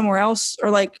job somewhere else,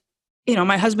 or like,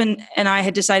 my husband and I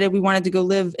had decided we wanted to go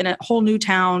live in a whole new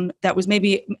town that was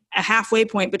maybe a halfway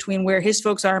point between where his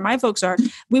folks are and my folks are,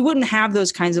 we wouldn't have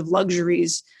those kinds of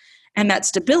luxuries and that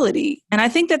stability. And I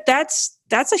think that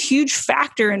that's a huge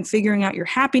factor in figuring out your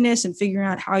happiness and figuring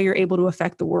out how you're able to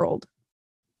affect the world.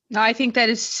 No, I think that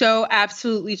is so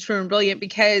absolutely true and brilliant,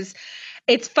 because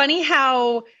it's funny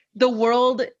how the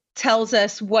world tells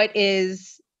us what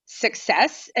is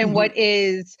success and what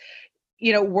is,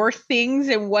 worth things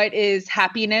and what is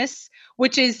happiness,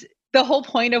 which is the whole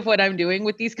point of what I'm doing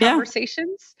with these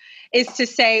conversations, is to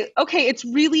say, okay, it's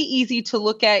really easy to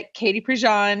look at Katie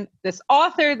Prejean, this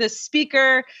author, this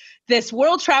speaker, this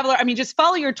world traveler. I mean, just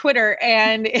follow your Twitter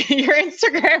and your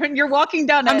Instagram, and you're walking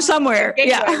down. I'm somewhere.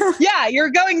 Yeah,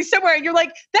 you're going somewhere, and you're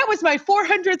like, that was my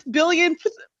 400th billionth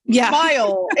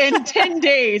mile in 10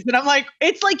 days. And I'm like,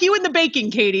 it's like you in the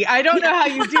baking, Katie. I don't know how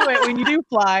you do it when you do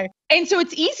fly. And so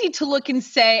it's easy to look and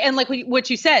say, and like what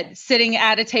you said, sitting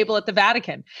at a table at the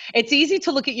Vatican, it's easy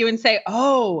to look at you and say,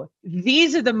 oh,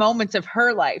 these are the moments of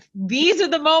her life. These are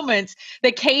the moments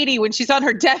that Katie, when she's on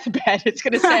her deathbed, it's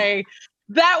going to say,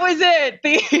 that was it.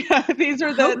 These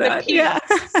are the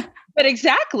peaks. But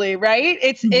exactly, right?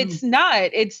 It's not.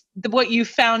 It's what you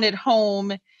found at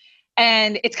home.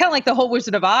 And it's kind of like the whole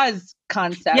Wizard of Oz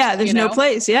concept. Yeah, there's no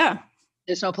place. Yeah.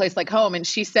 There's no place like home. And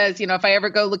she says, if I ever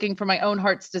go looking for my own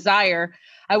heart's desire,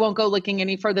 I won't go looking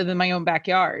any further than my own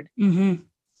backyard. Mm-hmm.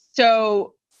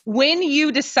 So when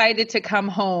you decided to come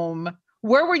home,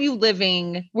 where were you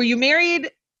living? Were you married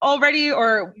already?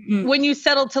 Or when you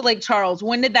settled to Lake Charles,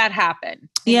 when did that happen?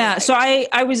 Yeah. So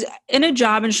I was in a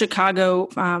job in Chicago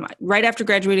right after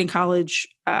graduating college.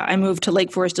 I moved to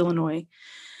Lake Forest, Illinois,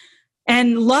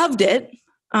 and loved it.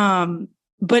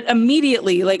 But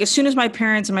immediately, like as soon as my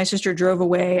parents and my sister drove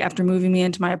away after moving me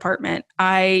into my apartment,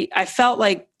 I felt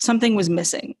like something was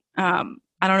missing. I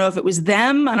don't know if it was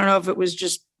them. I don't know if it was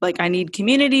just like, I need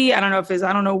community. I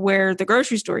don't know where the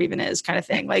grocery store even is, kind of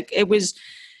thing. Like it was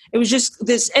just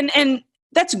this, and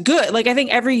that's good. Like, I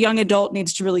think every young adult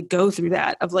needs to really go through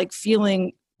that of like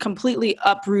feeling completely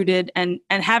uprooted and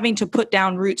having to put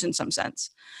down roots in some sense.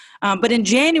 But in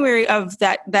January of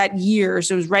that year,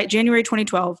 so it was January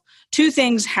 2012, two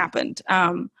things happened.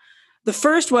 The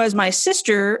first was my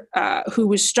sister, who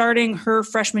was starting her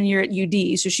freshman year at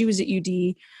UD, so she was at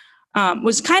UD,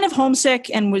 was kind of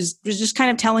homesick and was just kind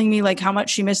of telling me like how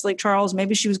much she missed Lake Charles.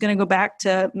 Maybe she was going to go back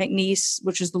to McNeese,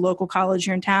 which is the local college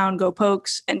here in town, go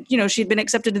Pokes. And, she'd been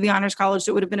accepted to the honors college,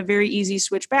 so it would have been a very easy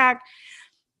switch back.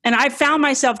 And I found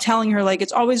myself telling her, like,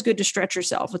 it's always good to stretch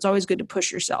yourself. It's always good to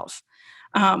push yourself.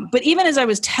 But even as I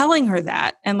was telling her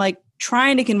that and like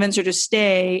trying to convince her to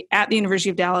stay at the University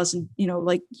of Dallas and,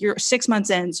 like you're 6 months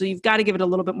in, so you've got to give it a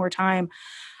little bit more time.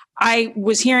 I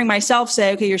was hearing myself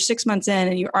say, okay, you're 6 months in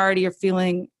and you already are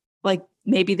feeling like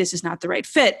maybe this is not the right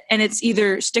fit. And it's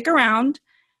either stick around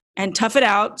and tough it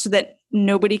out so that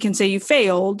nobody can say you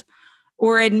failed,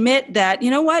 or admit that,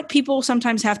 you know what, people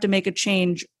sometimes have to make a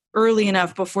change early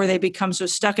enough before they become so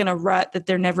stuck in a rut that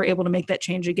they're never able to make that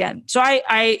change again. So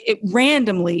I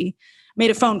randomly made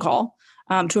a phone call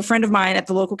to a friend of mine at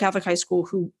the local Catholic high school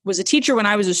who was a teacher when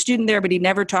I was a student there, but he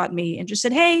never taught me, and just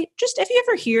said, hey, just if you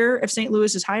ever hear if St.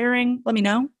 Louis is hiring, let me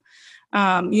know.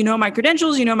 My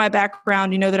credentials, my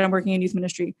background, that I'm working in youth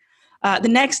ministry. The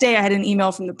next day I had an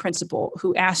email from the principal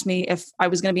who asked me if I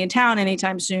was going to be in town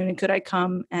anytime soon and could I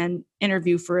come and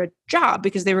interview for a job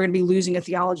because they were going to be losing a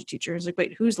theology teacher. I was like,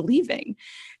 wait, who's leaving?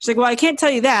 She's like, well, I can't tell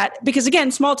you that because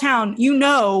again, small town,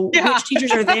 which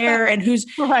teachers are there and who's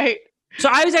right. So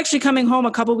I was actually coming home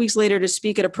a couple of weeks later to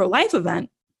speak at a pro-life event.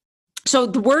 So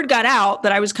the word got out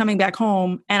that I was coming back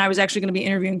home and I was actually going to be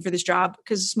interviewing for this job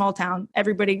because small town,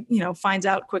 everybody, finds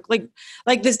out quick.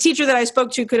 Like this teacher that I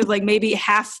spoke to could have like maybe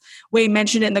halfway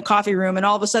mentioned it in the coffee room. And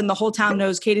all of a sudden the whole town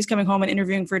knows Katie's coming home and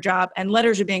interviewing for a job and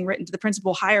letters are being written to the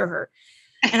principal, hire her.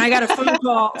 And I got a phone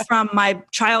call from my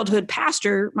childhood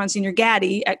pastor, Monsignor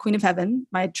Gaddy at Queen of Heaven,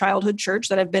 my childhood church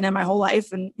that I've been in my whole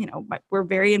life. And, we're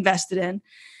very invested in.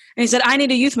 And he said, I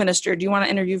need a youth minister. Do you want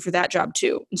to interview for that job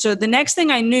too? And so the next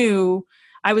thing I knew,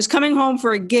 I was coming home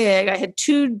for a gig. I had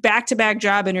 2 back-to-back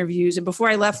job interviews. And before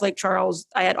I left Lake Charles,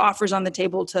 I had offers on the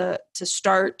table to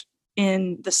start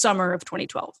in the summer of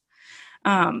 2012.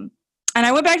 And I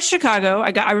I went back to Chicago.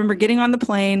 I remember getting on the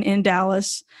plane in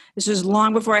Dallas. This was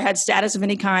long before I had status of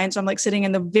any kind. So I'm like sitting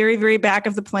in the very, very back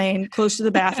of the plane, close to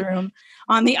the bathroom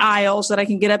on the aisle so that I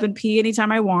can get up and pee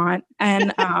anytime I want.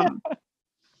 And I don't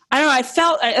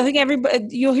know. I think everybody,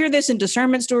 you'll hear this in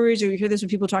discernment stories, or you hear this when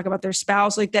people talk about their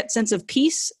spouse, like that sense of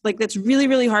peace, like that's really,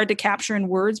 really hard to capture in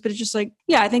words, but it's just like,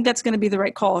 yeah, I think that's going to be the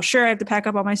right call. Sure, I have to pack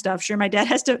up all my stuff. Sure, my dad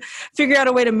has to figure out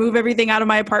a way to move everything out of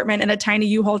my apartment in a tiny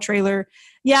U-Haul trailer.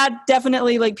 Yeah,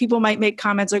 definitely. Like people might make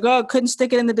comments like, oh, couldn't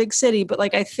stick it in the big city. But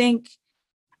like, I think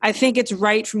it's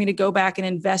right for me to go back and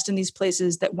invest in these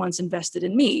places that once invested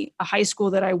in me, a high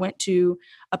school that I went to,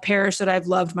 a parish that I've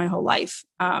loved my whole life.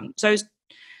 So I was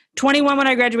 21 when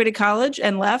I graduated college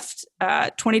and left,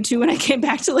 22 when I came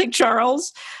back to Lake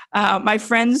Charles. My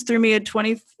friends threw me a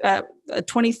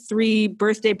 23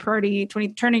 birthday party,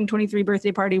 turning 23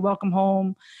 birthday party, welcome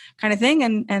home kind of thing.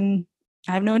 And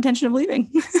I have no intention of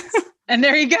leaving. And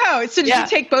there you go. So did you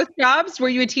take both jobs? Were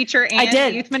you a teacher and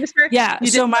a youth minister? Yeah.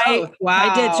 Wow.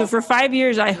 I did. So for 5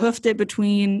 years, I hoofed it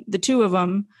between the two of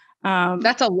them.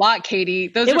 That's a lot,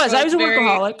 Katie. I was a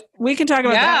workaholic. We can talk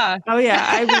about that. Oh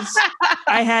yeah.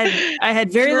 I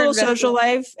had very little social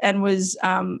life and was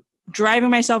driving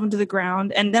myself into the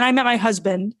ground. And then I met my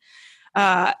husband,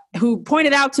 who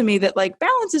pointed out to me that like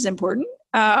balance is important.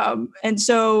 And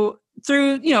so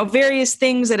through, various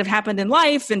things that have happened in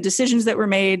life and decisions that were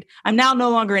made, I'm now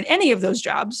no longer in any of those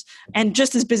jobs and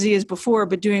just as busy as before,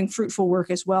 but doing fruitful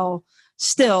work as well,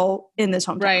 still in this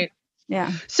hometown. Right.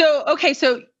 Yeah. So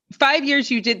 5 years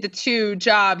you did the two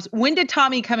jobs. When did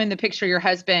Tommy come in the picture, your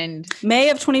husband? May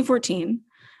of 2014.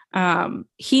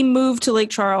 He moved to Lake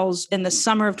Charles in the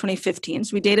summer of 2015.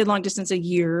 So we dated long distance a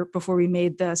year before we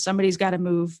made somebody's got to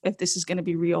move if this is going to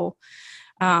be real.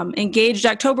 Engaged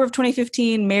October of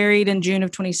 2015, married in June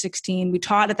of 2016. We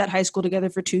taught at that high school together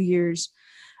for 2 years.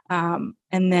 And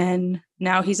then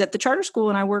now he's at the charter school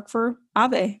and I work for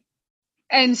Ave.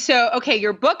 And so,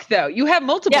 your book though, you have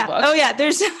multiple books. Oh yeah,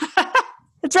 there's...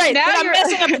 That's right. Now I'm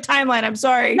messing up the timeline. I'm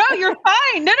sorry. No, you're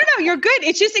fine. No, you're good.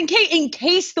 It's just in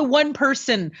case the one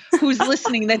person who's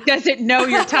listening that doesn't know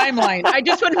your timeline. I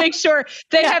just want to make sure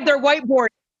they have their whiteboard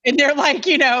and they're like,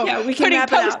 we can putting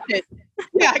Post-it.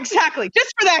 Yeah, exactly.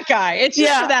 Just for that guy. It's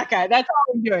just for that guy. That's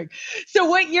all I'm doing. So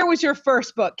what year was your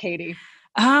first book, Katie?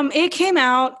 It came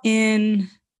out in...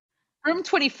 Room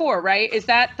 24, right? Is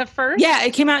that the first? Yeah,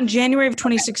 it came out in January of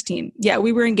 2016. Yeah,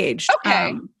 we were engaged.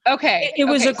 Okay. It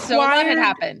was acquired. So what had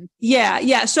happened?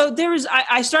 Yeah. So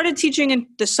I started teaching in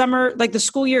the summer, like the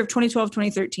school year of 2012,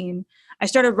 2013. I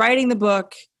started writing the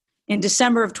book in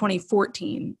December of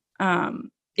 2014.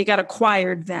 It got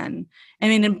acquired then.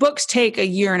 And books take a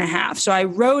year and a half. So I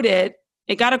wrote it.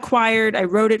 It got acquired. I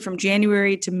wrote it from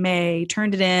January to May,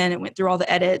 turned it in, and went through all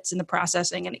the edits and the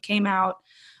processing, and it came out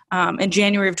in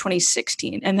January of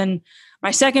 2016. And then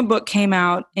my second book came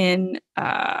out in,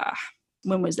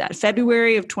 when was that?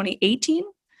 February of 2018.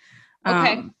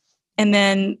 Okay. And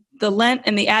then the Lent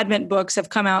and the Advent books have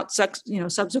come out,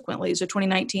 subsequently. So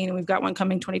 2019, and we've got one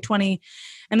coming 2020.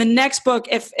 And the next book,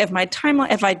 if I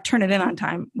turn it in on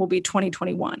time, will be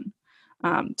 2021.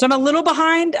 So I'm a little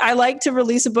behind. I like to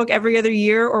release a book every other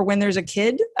year or when there's a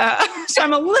kid. So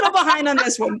I'm a little behind on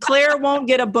this one. Claire won't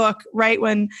get a book right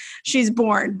when she's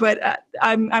born, but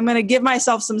I'm going to give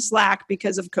myself some slack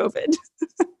because of COVID.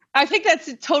 I think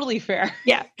that's totally fair.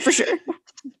 Yeah, for sure.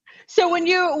 So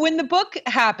when the book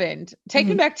happened, take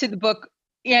me back to the book.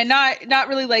 Yeah, not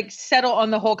really like settle on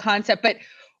the whole concept, but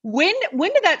when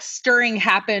did that stirring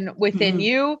happen within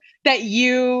you that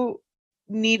you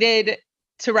needed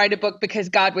to write a book because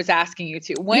God was asking you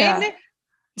to?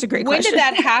 It's a great question. When did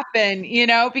that happen?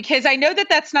 Because I know that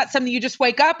that's not something you just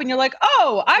wake up and you're like,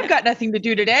 oh, I've got nothing to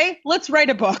do today. Let's write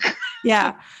a book.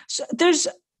 Yeah. So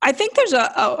I think there's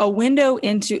a window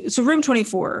into, so Room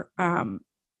 24,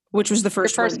 which was the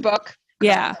first book.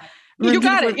 Yeah. You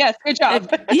got it. Yes. Good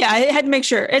job. I had to make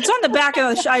sure. It's on the back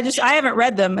of the I haven't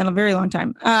read them in a very long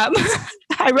time.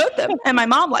 I wrote them and my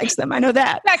mom likes them. I know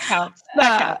that. That counts.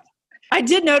 I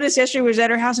did notice yesterday, was at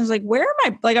her house and I was like, where are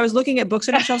my, I was looking at books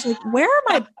on her shelf. Like, where are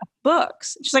my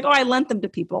books? She's like, oh, I lent them to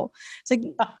people. It's like,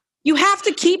 you have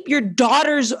to keep your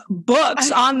daughter's books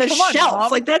on the shelf.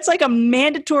 Mom. Like that's like a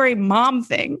mandatory mom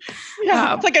thing.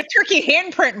 Yeah, it's like a turkey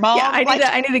handprint, Mom. Yeah,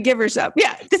 I need to give her some.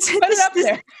 Yeah, this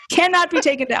cannot be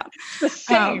taken down. The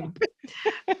same.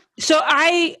 So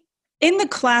in the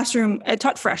classroom, I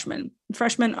taught freshmen.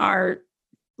 Freshmen are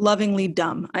lovingly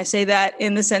dumb. I say that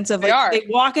in the sense of like they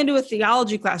walk into a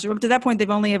theology classroom. Up to that point, they've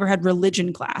only ever had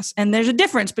religion class. And there's a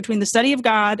difference between the study of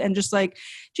God and just like,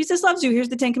 Jesus loves you. Here's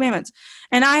the 10 Commandments.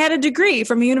 And I had a degree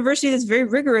from a university that's very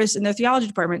rigorous in their theology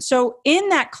department. So in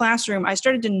that classroom, I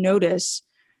started to notice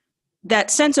that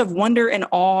sense of wonder and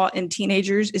awe in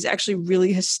teenagers is actually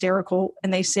really hysterical.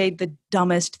 And they say the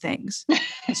dumbest things.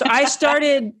 So I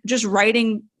started just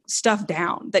writing stuff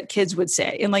down that kids would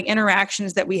say and like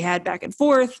interactions that we had back and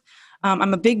forth.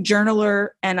 I'm a big journaler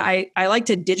and I like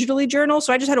to digitally journal.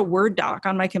 So I just had a Word doc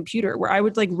on my computer where I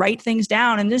would like write things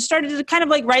down and just started to kind of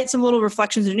like write some little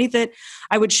reflections underneath it.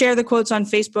 I would share the quotes on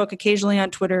Facebook, occasionally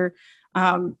on Twitter.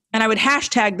 And I would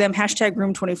hashtag them, hashtag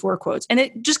Room24 quotes. And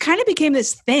it just kind of became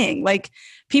this thing. Like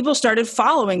people started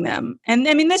following them. And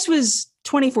I mean, this was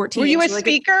 2014. Were you a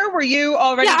speaker? Were you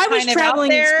already? Yeah, I was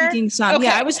traveling and speaking some. Okay.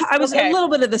 Yeah, I was a little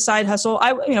bit of the side hustle.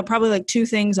 Probably like 2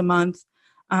 things a month,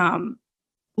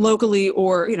 locally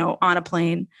or, on a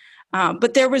plane.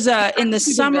 But there was in the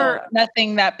summer,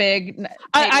 nothing that big.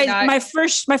 My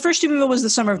first Steubenville was the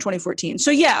summer of 2014.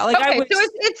 So yeah, like so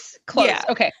it's close. Yeah.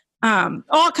 Okay.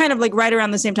 All kind of like right around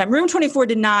the same time. Room24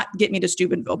 did not get me to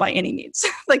Steubenville by any means.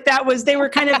 Like they were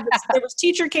kind of, there was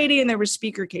teacher Katie and there was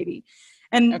speaker Katie.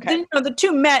 And the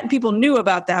two met and people knew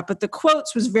about that, but the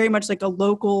quotes was very much like a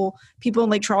local, people in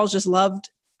Lake Charles just loved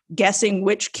guessing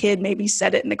which kid maybe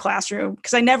said it in the classroom.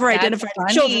 Cause I never identified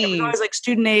children. It was always like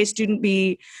student A, student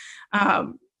B.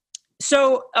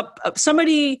 So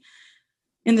somebody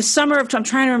in the summer of, I'm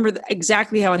trying to remember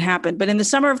exactly how it happened, but in the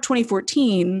summer of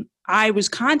 2014, I was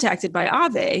contacted by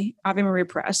Ave Maria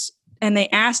Press, and they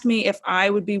asked me if I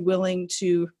would be willing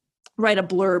to write a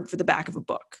blurb for the back of a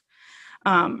book.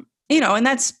 And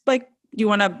that's like, do you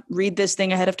want to read this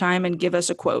thing ahead of time and give us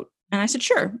a quote? And I said,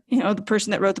 sure. The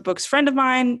person that wrote the book's a friend of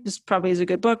mine. This probably is a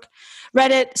good book.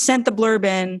 Read it, sent the blurb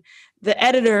in. The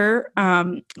editor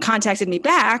contacted me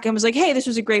back and was like, hey, this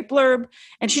was a great blurb.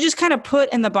 And she just kind of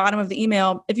put in the bottom of the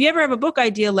email, if you ever have a book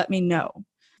idea, let me know.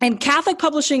 And Catholic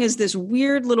publishing is this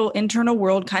weird little internal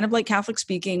world, kind of like Catholic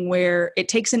speaking, where it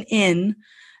takes an in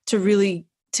to really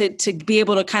to be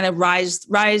able to kind of rise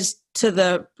to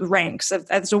the ranks.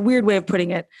 That's a weird way of putting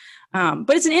it.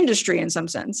 But it's an industry in some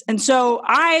sense. And so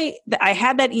I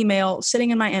had that email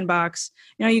sitting in my inbox.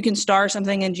 You can star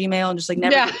something in Gmail and just like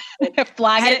never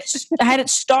flag it. I had it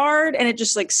starred and it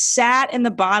just like sat in the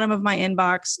bottom of my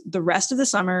inbox the rest of the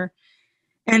summer.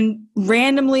 And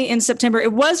randomly in September,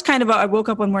 it was kind of, I woke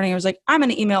up one morning, I was like, I'm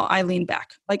going to email Eileen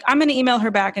back. Like, I'm going to email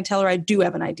her back and tell her I do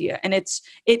have an idea. And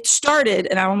it started,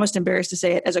 and I'm almost embarrassed to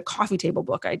say it, as a coffee table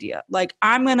book idea. Like,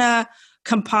 I'm going to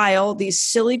compile these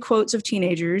silly quotes of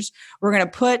teenagers. We're going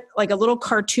to put like a little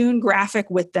cartoon graphic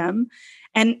with them.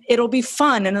 And it'll be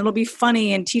fun and it'll be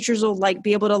funny and teachers will like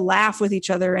be able to laugh with each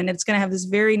other. And it's going to have this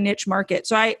very niche market.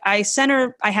 So I sent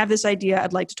her, I have this idea.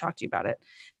 I'd like to talk to you about it.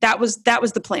 That was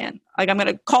the plan. Like, I'm going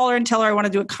to call her and tell her I want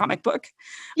to do a comic book.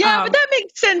 Yeah, but that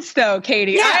makes sense though,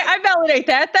 Katie. Yeah. I validate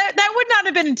that. That would not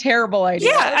have been a terrible idea.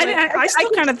 Yeah, I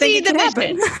still kind of think it can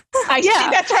happen.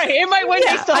 That's right. It might one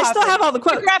day still happen. I still have all the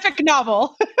quotes. A graphic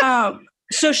novel.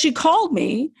 So she called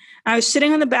me. I was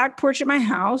sitting on the back porch at my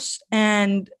house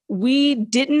and we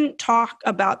didn't talk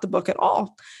about the book at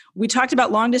all. We talked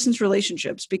about long distance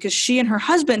relationships because she and her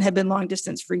husband had been long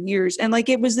distance for years. And like,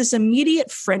 it was this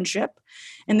immediate friendship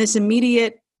and this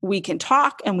immediate, we can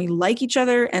talk and we like each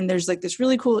other. And there's like this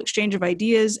really cool exchange of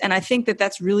ideas. And I think that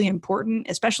that's really important,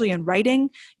 especially in writing.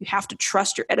 You have to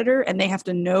trust your editor and they have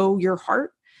to know your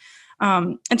heart.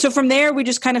 And so from there, we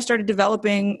just kind of started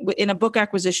developing. In a book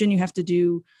acquisition, you have to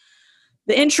do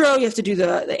the intro, you have to do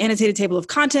the annotated table of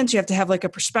contents. You have to have like a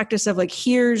prospectus of like,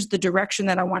 here's the direction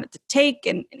that I want it to take.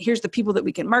 And here's the people that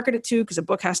we can market it to because a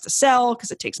book has to sell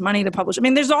because it takes money to publish. I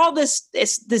mean, there's all this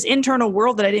internal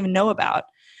world that I didn't even know about.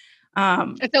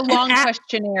 It's a long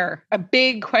questionnaire, a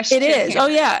big questionnaire. It is. Oh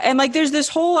yeah. And like, there's this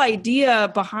whole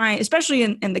idea behind, especially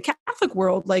in the Catholic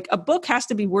world, like a book has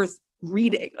to be worth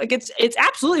reading. Like it's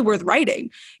absolutely worth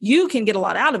writing. You can get a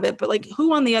lot out of it, but like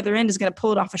who on the other end is going to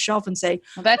pull it off a shelf and say,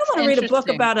 I want to read a book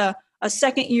about a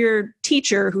second year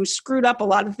teacher who screwed up a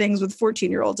lot of things with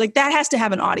 14-year-olds. Like that has to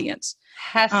have an audience.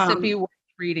 Has to be worth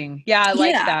reading. Yeah. I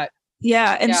like that.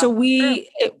 Yeah. And so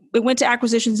it went to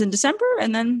acquisitions in December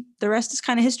and then the rest is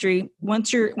kind of history.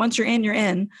 Once you're in, you're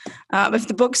in. If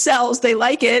the book sells, they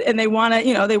like it and they want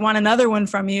to, they want another one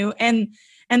from you.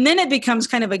 And then it becomes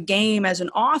kind of a game as an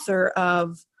author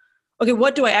of, okay,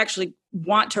 what do I actually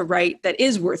want to write that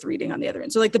is worth reading on the other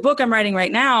end? So like the book I'm writing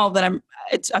right now that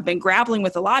I've been grappling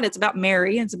with a lot. It's about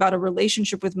Mary. It's about a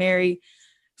relationship with Mary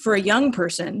for a young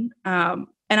person. And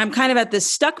And I'm kind of at this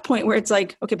stuck point where it's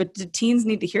like, okay, but do teens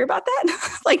need to hear about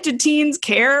that? Like, do teens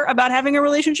care about having a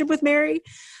relationship with Mary?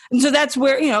 And so that's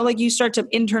where, like you start to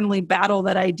internally battle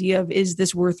that idea of, is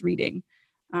this worth reading?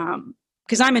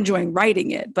 Because I'm enjoying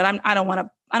writing it, but I don't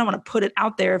want to put it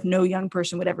out there if no young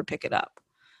person would ever pick it up.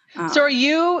 So are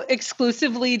you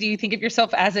exclusively, do you think of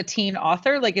yourself as a teen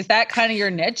author? Like, is that kind of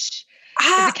your niche?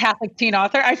 As a Catholic teen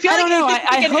author? I feel like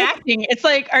I hope, acting. It's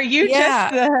like, are you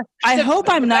just I hope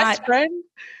I'm not. Friend?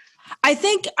 I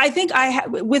think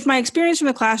with my experience from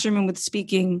the classroom and with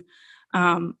speaking,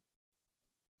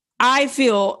 I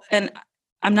feel, and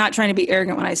I'm not trying to be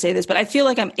arrogant when I say this, but I feel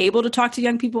like I'm able to talk to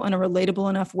young people in a relatable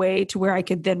enough way to where I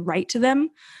could then write to them.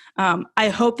 I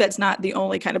hope that's not the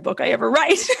only kind of book I ever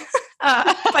write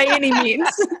by any means.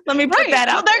 Let me put that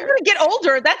out. Well, they're going to get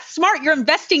older. That's smart. You're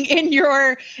investing in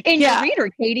your reader,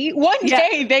 Katie. One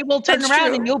day they will turn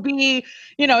around and you'll be,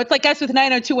 it's like us with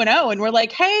 90210, and we're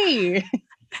like, hey.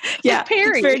 Yeah,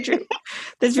 Perry. That's very true.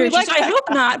 That's very true. So I hope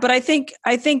not, but I think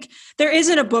there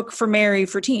isn't a book for Mary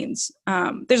for teens.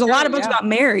 There's a lot of books about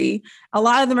Mary. A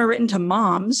lot of them are written to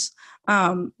moms.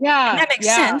 And that makes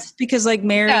sense because like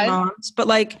Mary moms, but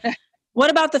like, what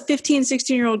about the 15,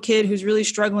 16-year-old kid who's really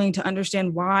struggling to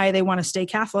understand why they want to stay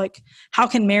Catholic? How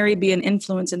can Mary be an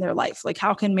influence in their life? Like,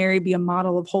 how can Mary be a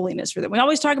model of holiness for them? We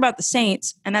always talk about the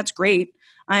saints, and that's great.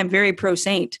 I am very pro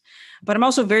saint, but I'm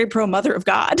also very pro Mother of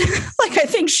God. Like, I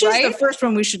think she's the first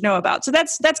one we should know about. So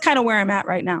that's kind of where I'm at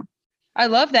right now. I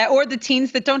love that. Or the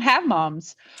teens that don't have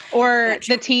moms, or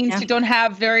the teens who don't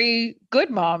have very good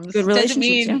moms. Good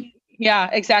relationships. Yeah,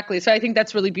 exactly. So I think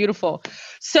that's really beautiful.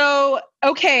 So,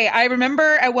 okay. I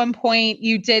remember at one point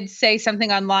you did say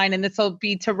something online, and this will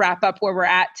be to wrap up where we're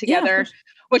at together,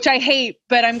 which I hate,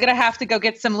 but I'm going to have to go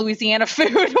get some Louisiana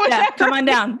food. Yeah, come on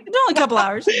down. It's only a couple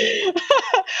hours.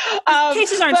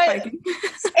 Cases aren't spiking.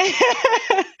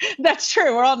 That's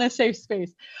true. We're all in a safe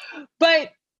space. But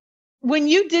when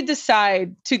you did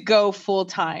decide to go full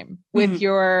time with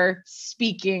your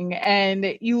speaking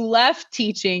and you left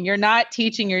teaching, you're not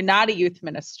teaching, you're not a youth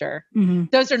minister.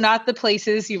 Those are not the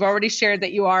places you've already shared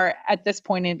that you are at this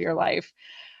point in your life.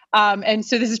 And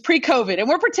so this is pre-COVID, and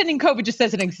we're pretending COVID just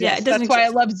doesn't exist. Yeah, That's why I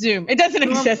love Zoom. It doesn't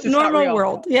exist. It's normal not real.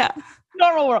 world. Yeah.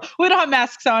 Normal world. We don't have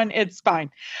masks on. It's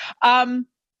fine.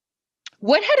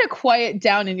 What had to quiet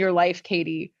down in your life,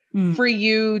 Katie, for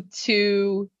you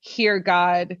to hear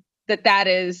God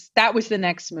that was the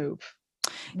next move?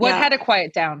 What had to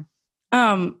quiet down?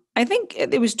 I think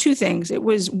it was two things. It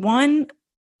was one,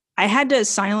 I had to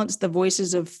silence the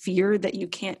voices of fear that you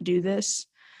can't do this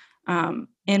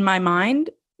in my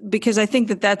mind, because I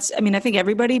think I think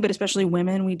everybody, but especially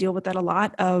women, we deal with that a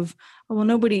lot of,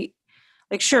 nobody,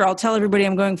 like, sure, I'll tell everybody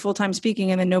I'm going full-time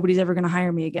speaking and then nobody's ever going to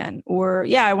hire me again. Or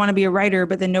I want to be a writer,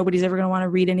 but then nobody's ever going to want to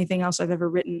read anything else I've ever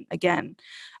written again.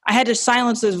 I had to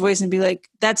silence those voices and be like,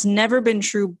 that's never been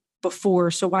true before.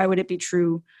 So why would it be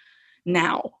true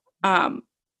now?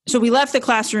 So we left the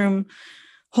classroom,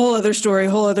 whole other story,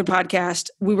 whole other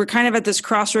podcast. We were kind of at this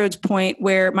crossroads point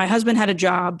where my husband had a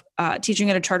job teaching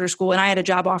at a charter school, and I had a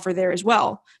job offer there as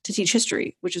well to teach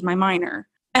history, which is my minor.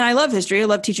 And I love history. I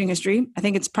love teaching history. I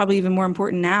think it's probably even more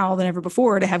important now than ever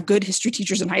before to have good history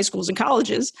teachers in high schools and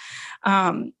colleges.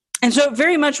 And so it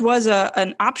very much was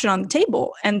an option on the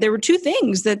table. And there were two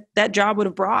things that job would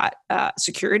have brought: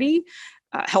 security,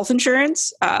 health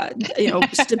insurance,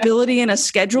 stability in a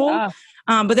schedule. Yeah.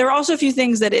 But there were also a few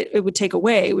things that it would take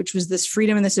away, which was this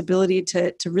freedom and this ability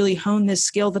to really hone this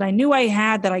skill that I knew I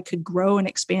had, that I could grow and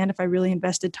expand if I really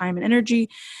invested time and energy,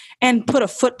 and put a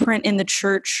footprint in the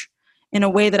church in a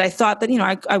way that I thought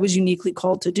that, I was uniquely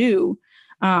called to do.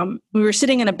 We were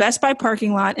sitting in a Best Buy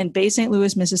parking lot in Bay St.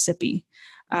 Louis, Mississippi.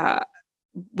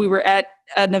 We were at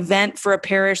an event for a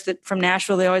parish that from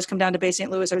Nashville, they always come down to Bay St.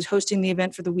 Louis. I was hosting the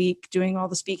event for the week, doing all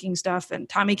the speaking stuff. And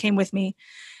Tommy came with me,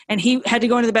 and he had to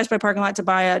go into the Best Buy parking lot to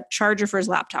buy a charger for his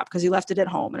laptop because he left it at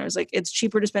home. And I was like, it's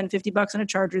cheaper to spend $50 on a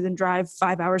charger than drive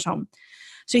 5 hours home.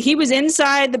 So he was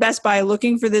inside the Best Buy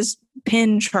looking for this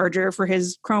pin charger for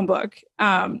his Chromebook.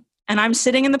 And I'm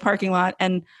sitting in the parking lot,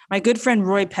 and my good friend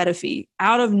Roy Pettifee,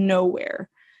 out of nowhere,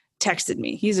 texted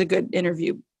me. He's a good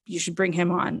interview. You should bring him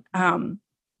on.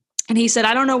 And he said,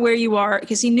 I don't know where you are,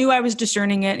 because he knew I was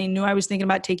discerning it, and he knew I was thinking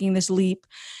about taking this leap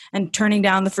and turning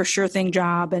down the for sure thing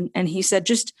job. And he said,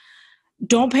 just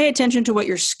don't pay attention to what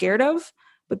you're scared of,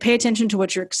 but pay attention to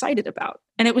what you're excited about.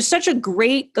 And it was such a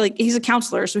great, he's a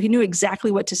counselor, so he knew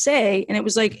exactly what to say. And it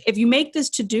was like, if you make this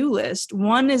to-do list,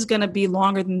 one is going to be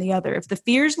longer than the other. If the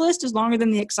fears list is longer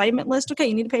than the excitement list, okay,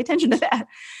 you need to pay attention to that.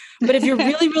 But if you're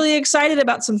really, really excited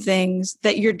about some things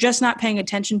that you're just not paying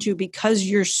attention to because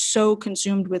you're so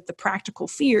consumed with the practical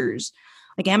fears,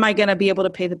 Like, am I going to be able to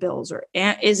pay the bills, or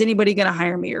is anybody going to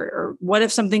hire me, or what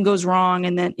if something goes wrong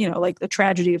and then, like the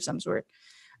tragedy of some sort.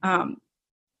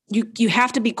 You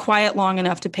have to be quiet long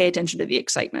enough to pay attention to the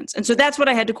excitements. And so that's what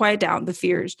I had to quiet down, the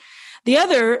fears. The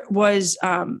other was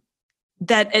have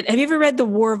you ever read The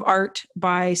War of Art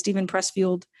by Stephen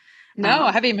Pressfield? No,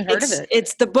 I haven't even heard of it.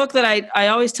 It's the book that I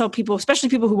always tell people, especially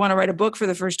people who want to write a book for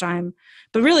the first time,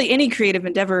 but really any creative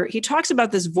endeavor. He talks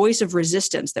about this voice of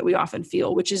resistance that we often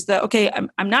feel, which is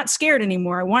I'm not scared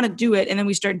anymore. I want to do it. And then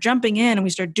we start jumping in and we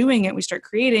start doing it. We start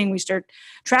creating, we start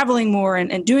traveling more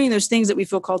and doing those things that we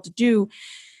feel called to do.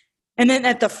 And then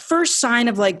at the first sign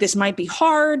of like, this might be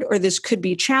hard, or this could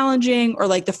be challenging, or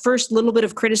like the first little bit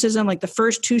of criticism, like the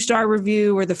first 2-star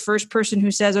review, or the first person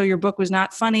who says, oh, your book was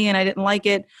not funny and I didn't like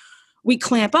it, we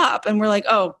clamp up and we're like,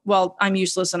 oh, well, I'm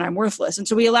useless and I'm worthless. And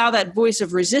so we allow that voice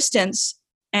of resistance,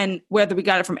 and whether we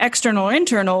got it from external or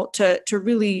internal, to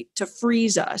really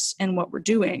freeze us in what we're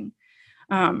doing.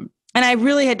 And I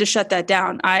really had to shut that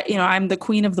down. I'm the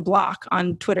queen of the block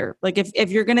on Twitter. Like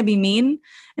if you're going to be mean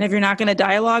and if you're not going to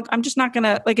dialogue, I'm just not going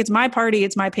to, like, it's my party,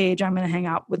 it's my page. I'm going to hang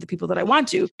out with the people that I want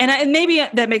to. And maybe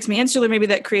that makes me insular. Maybe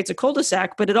that creates a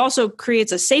cul-de-sac, but it also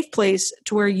creates a safe place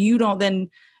to where you don't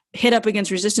then hit up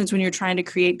against resistance when you're trying to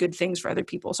create good things for other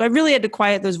people. So I really had to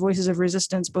quiet those voices of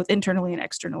resistance, both internally and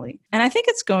externally. And I think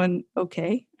it's going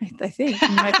okay. I think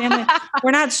my family,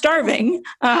 we're not starving.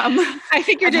 I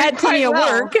think you're doing had plenty of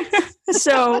well. work.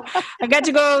 So I got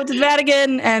to go to the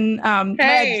Vatican and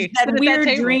that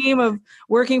weird dream of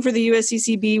working for the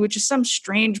USCCB, which is some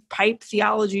strange pipe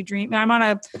theology dream. I'm on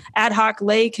a ad hoc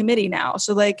lay committee now.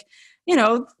 So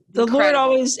the Lord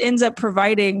always ends up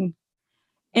providing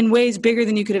in ways bigger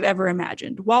than you could have ever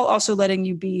imagined, while also letting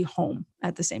you be home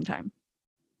at the same time.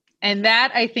 And that,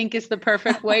 I think, is the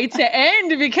perfect way to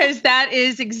end, because that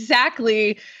is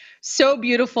exactly so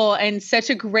beautiful and such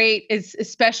a great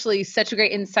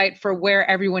insight for where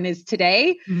everyone is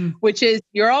today, which is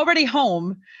you're already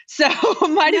home. So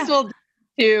might as well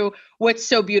do what's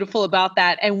so beautiful about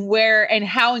that, and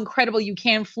how incredible you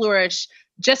can flourish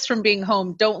just from being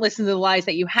home. Don't listen to the lies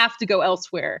that you have to go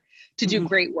elsewhere to do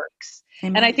great works.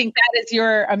 Amen. And I think that is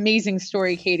your amazing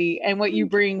story, Katie, and what you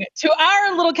bring to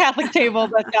our little Catholic table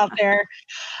that's out there.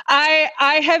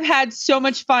 I have had so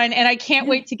much fun, and I can't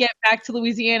wait to get back to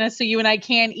Louisiana so you and I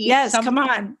can eat. Yes, come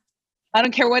on. I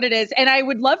don't care what it is. And I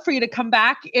would love for you to come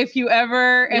back if you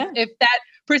ever, if that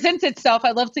presents itself.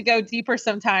 I'd love to go deeper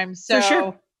sometime.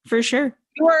 So For sure.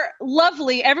 You're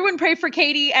lovely. Everyone pray for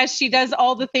Katie as she does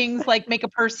all the things like make a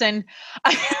person.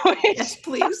 Yes,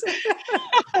 please.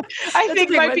 I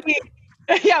think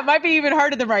might be even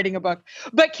harder than writing a book.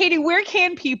 But Katie, where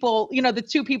can people, the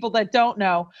two people that don't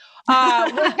know,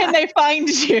 where can they find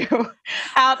you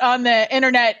out on the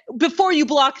internet before you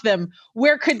block them?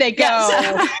 Where could they go?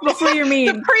 Yes. Before you're mean.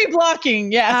 The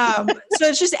pre-blocking, yes. So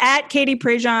it's just at Katie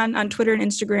Prejean on Twitter and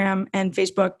Instagram and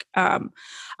Facebook.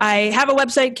 I have a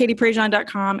website,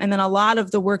 katieprejean.com. And then a lot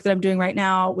of the work that I'm doing right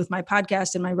now with my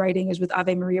podcast and my writing is with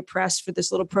Ave Maria Press for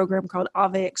this little program called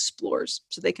Ave Explores.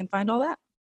 So they can find all that.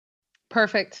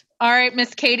 Perfect. All right,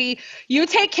 Miss Katie, you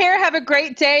take care. Have a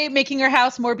great day making your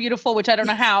house more beautiful, which I don't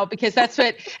know how, because that's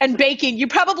what, and baking. You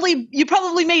probably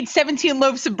made 17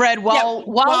 loaves of bread while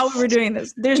we were doing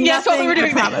this. There's nothing,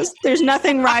 I promise. There's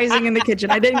nothing rising in the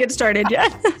kitchen. I didn't get started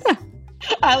yet.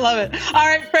 I love it. All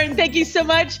right, friend. Thank you so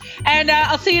much. And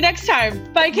I'll see you next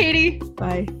time. Bye, Katie.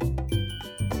 Bye.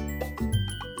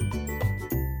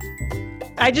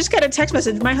 I just got a text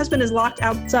message. My husband is locked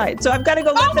outside, so I've got to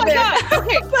go let them in. Oh my God.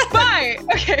 Okay. Bye.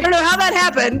 Okay. I don't know how that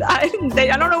happened. I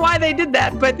don't know why they did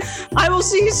that, but I will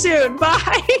see you soon.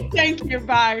 Bye. Thank you.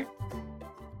 Bye.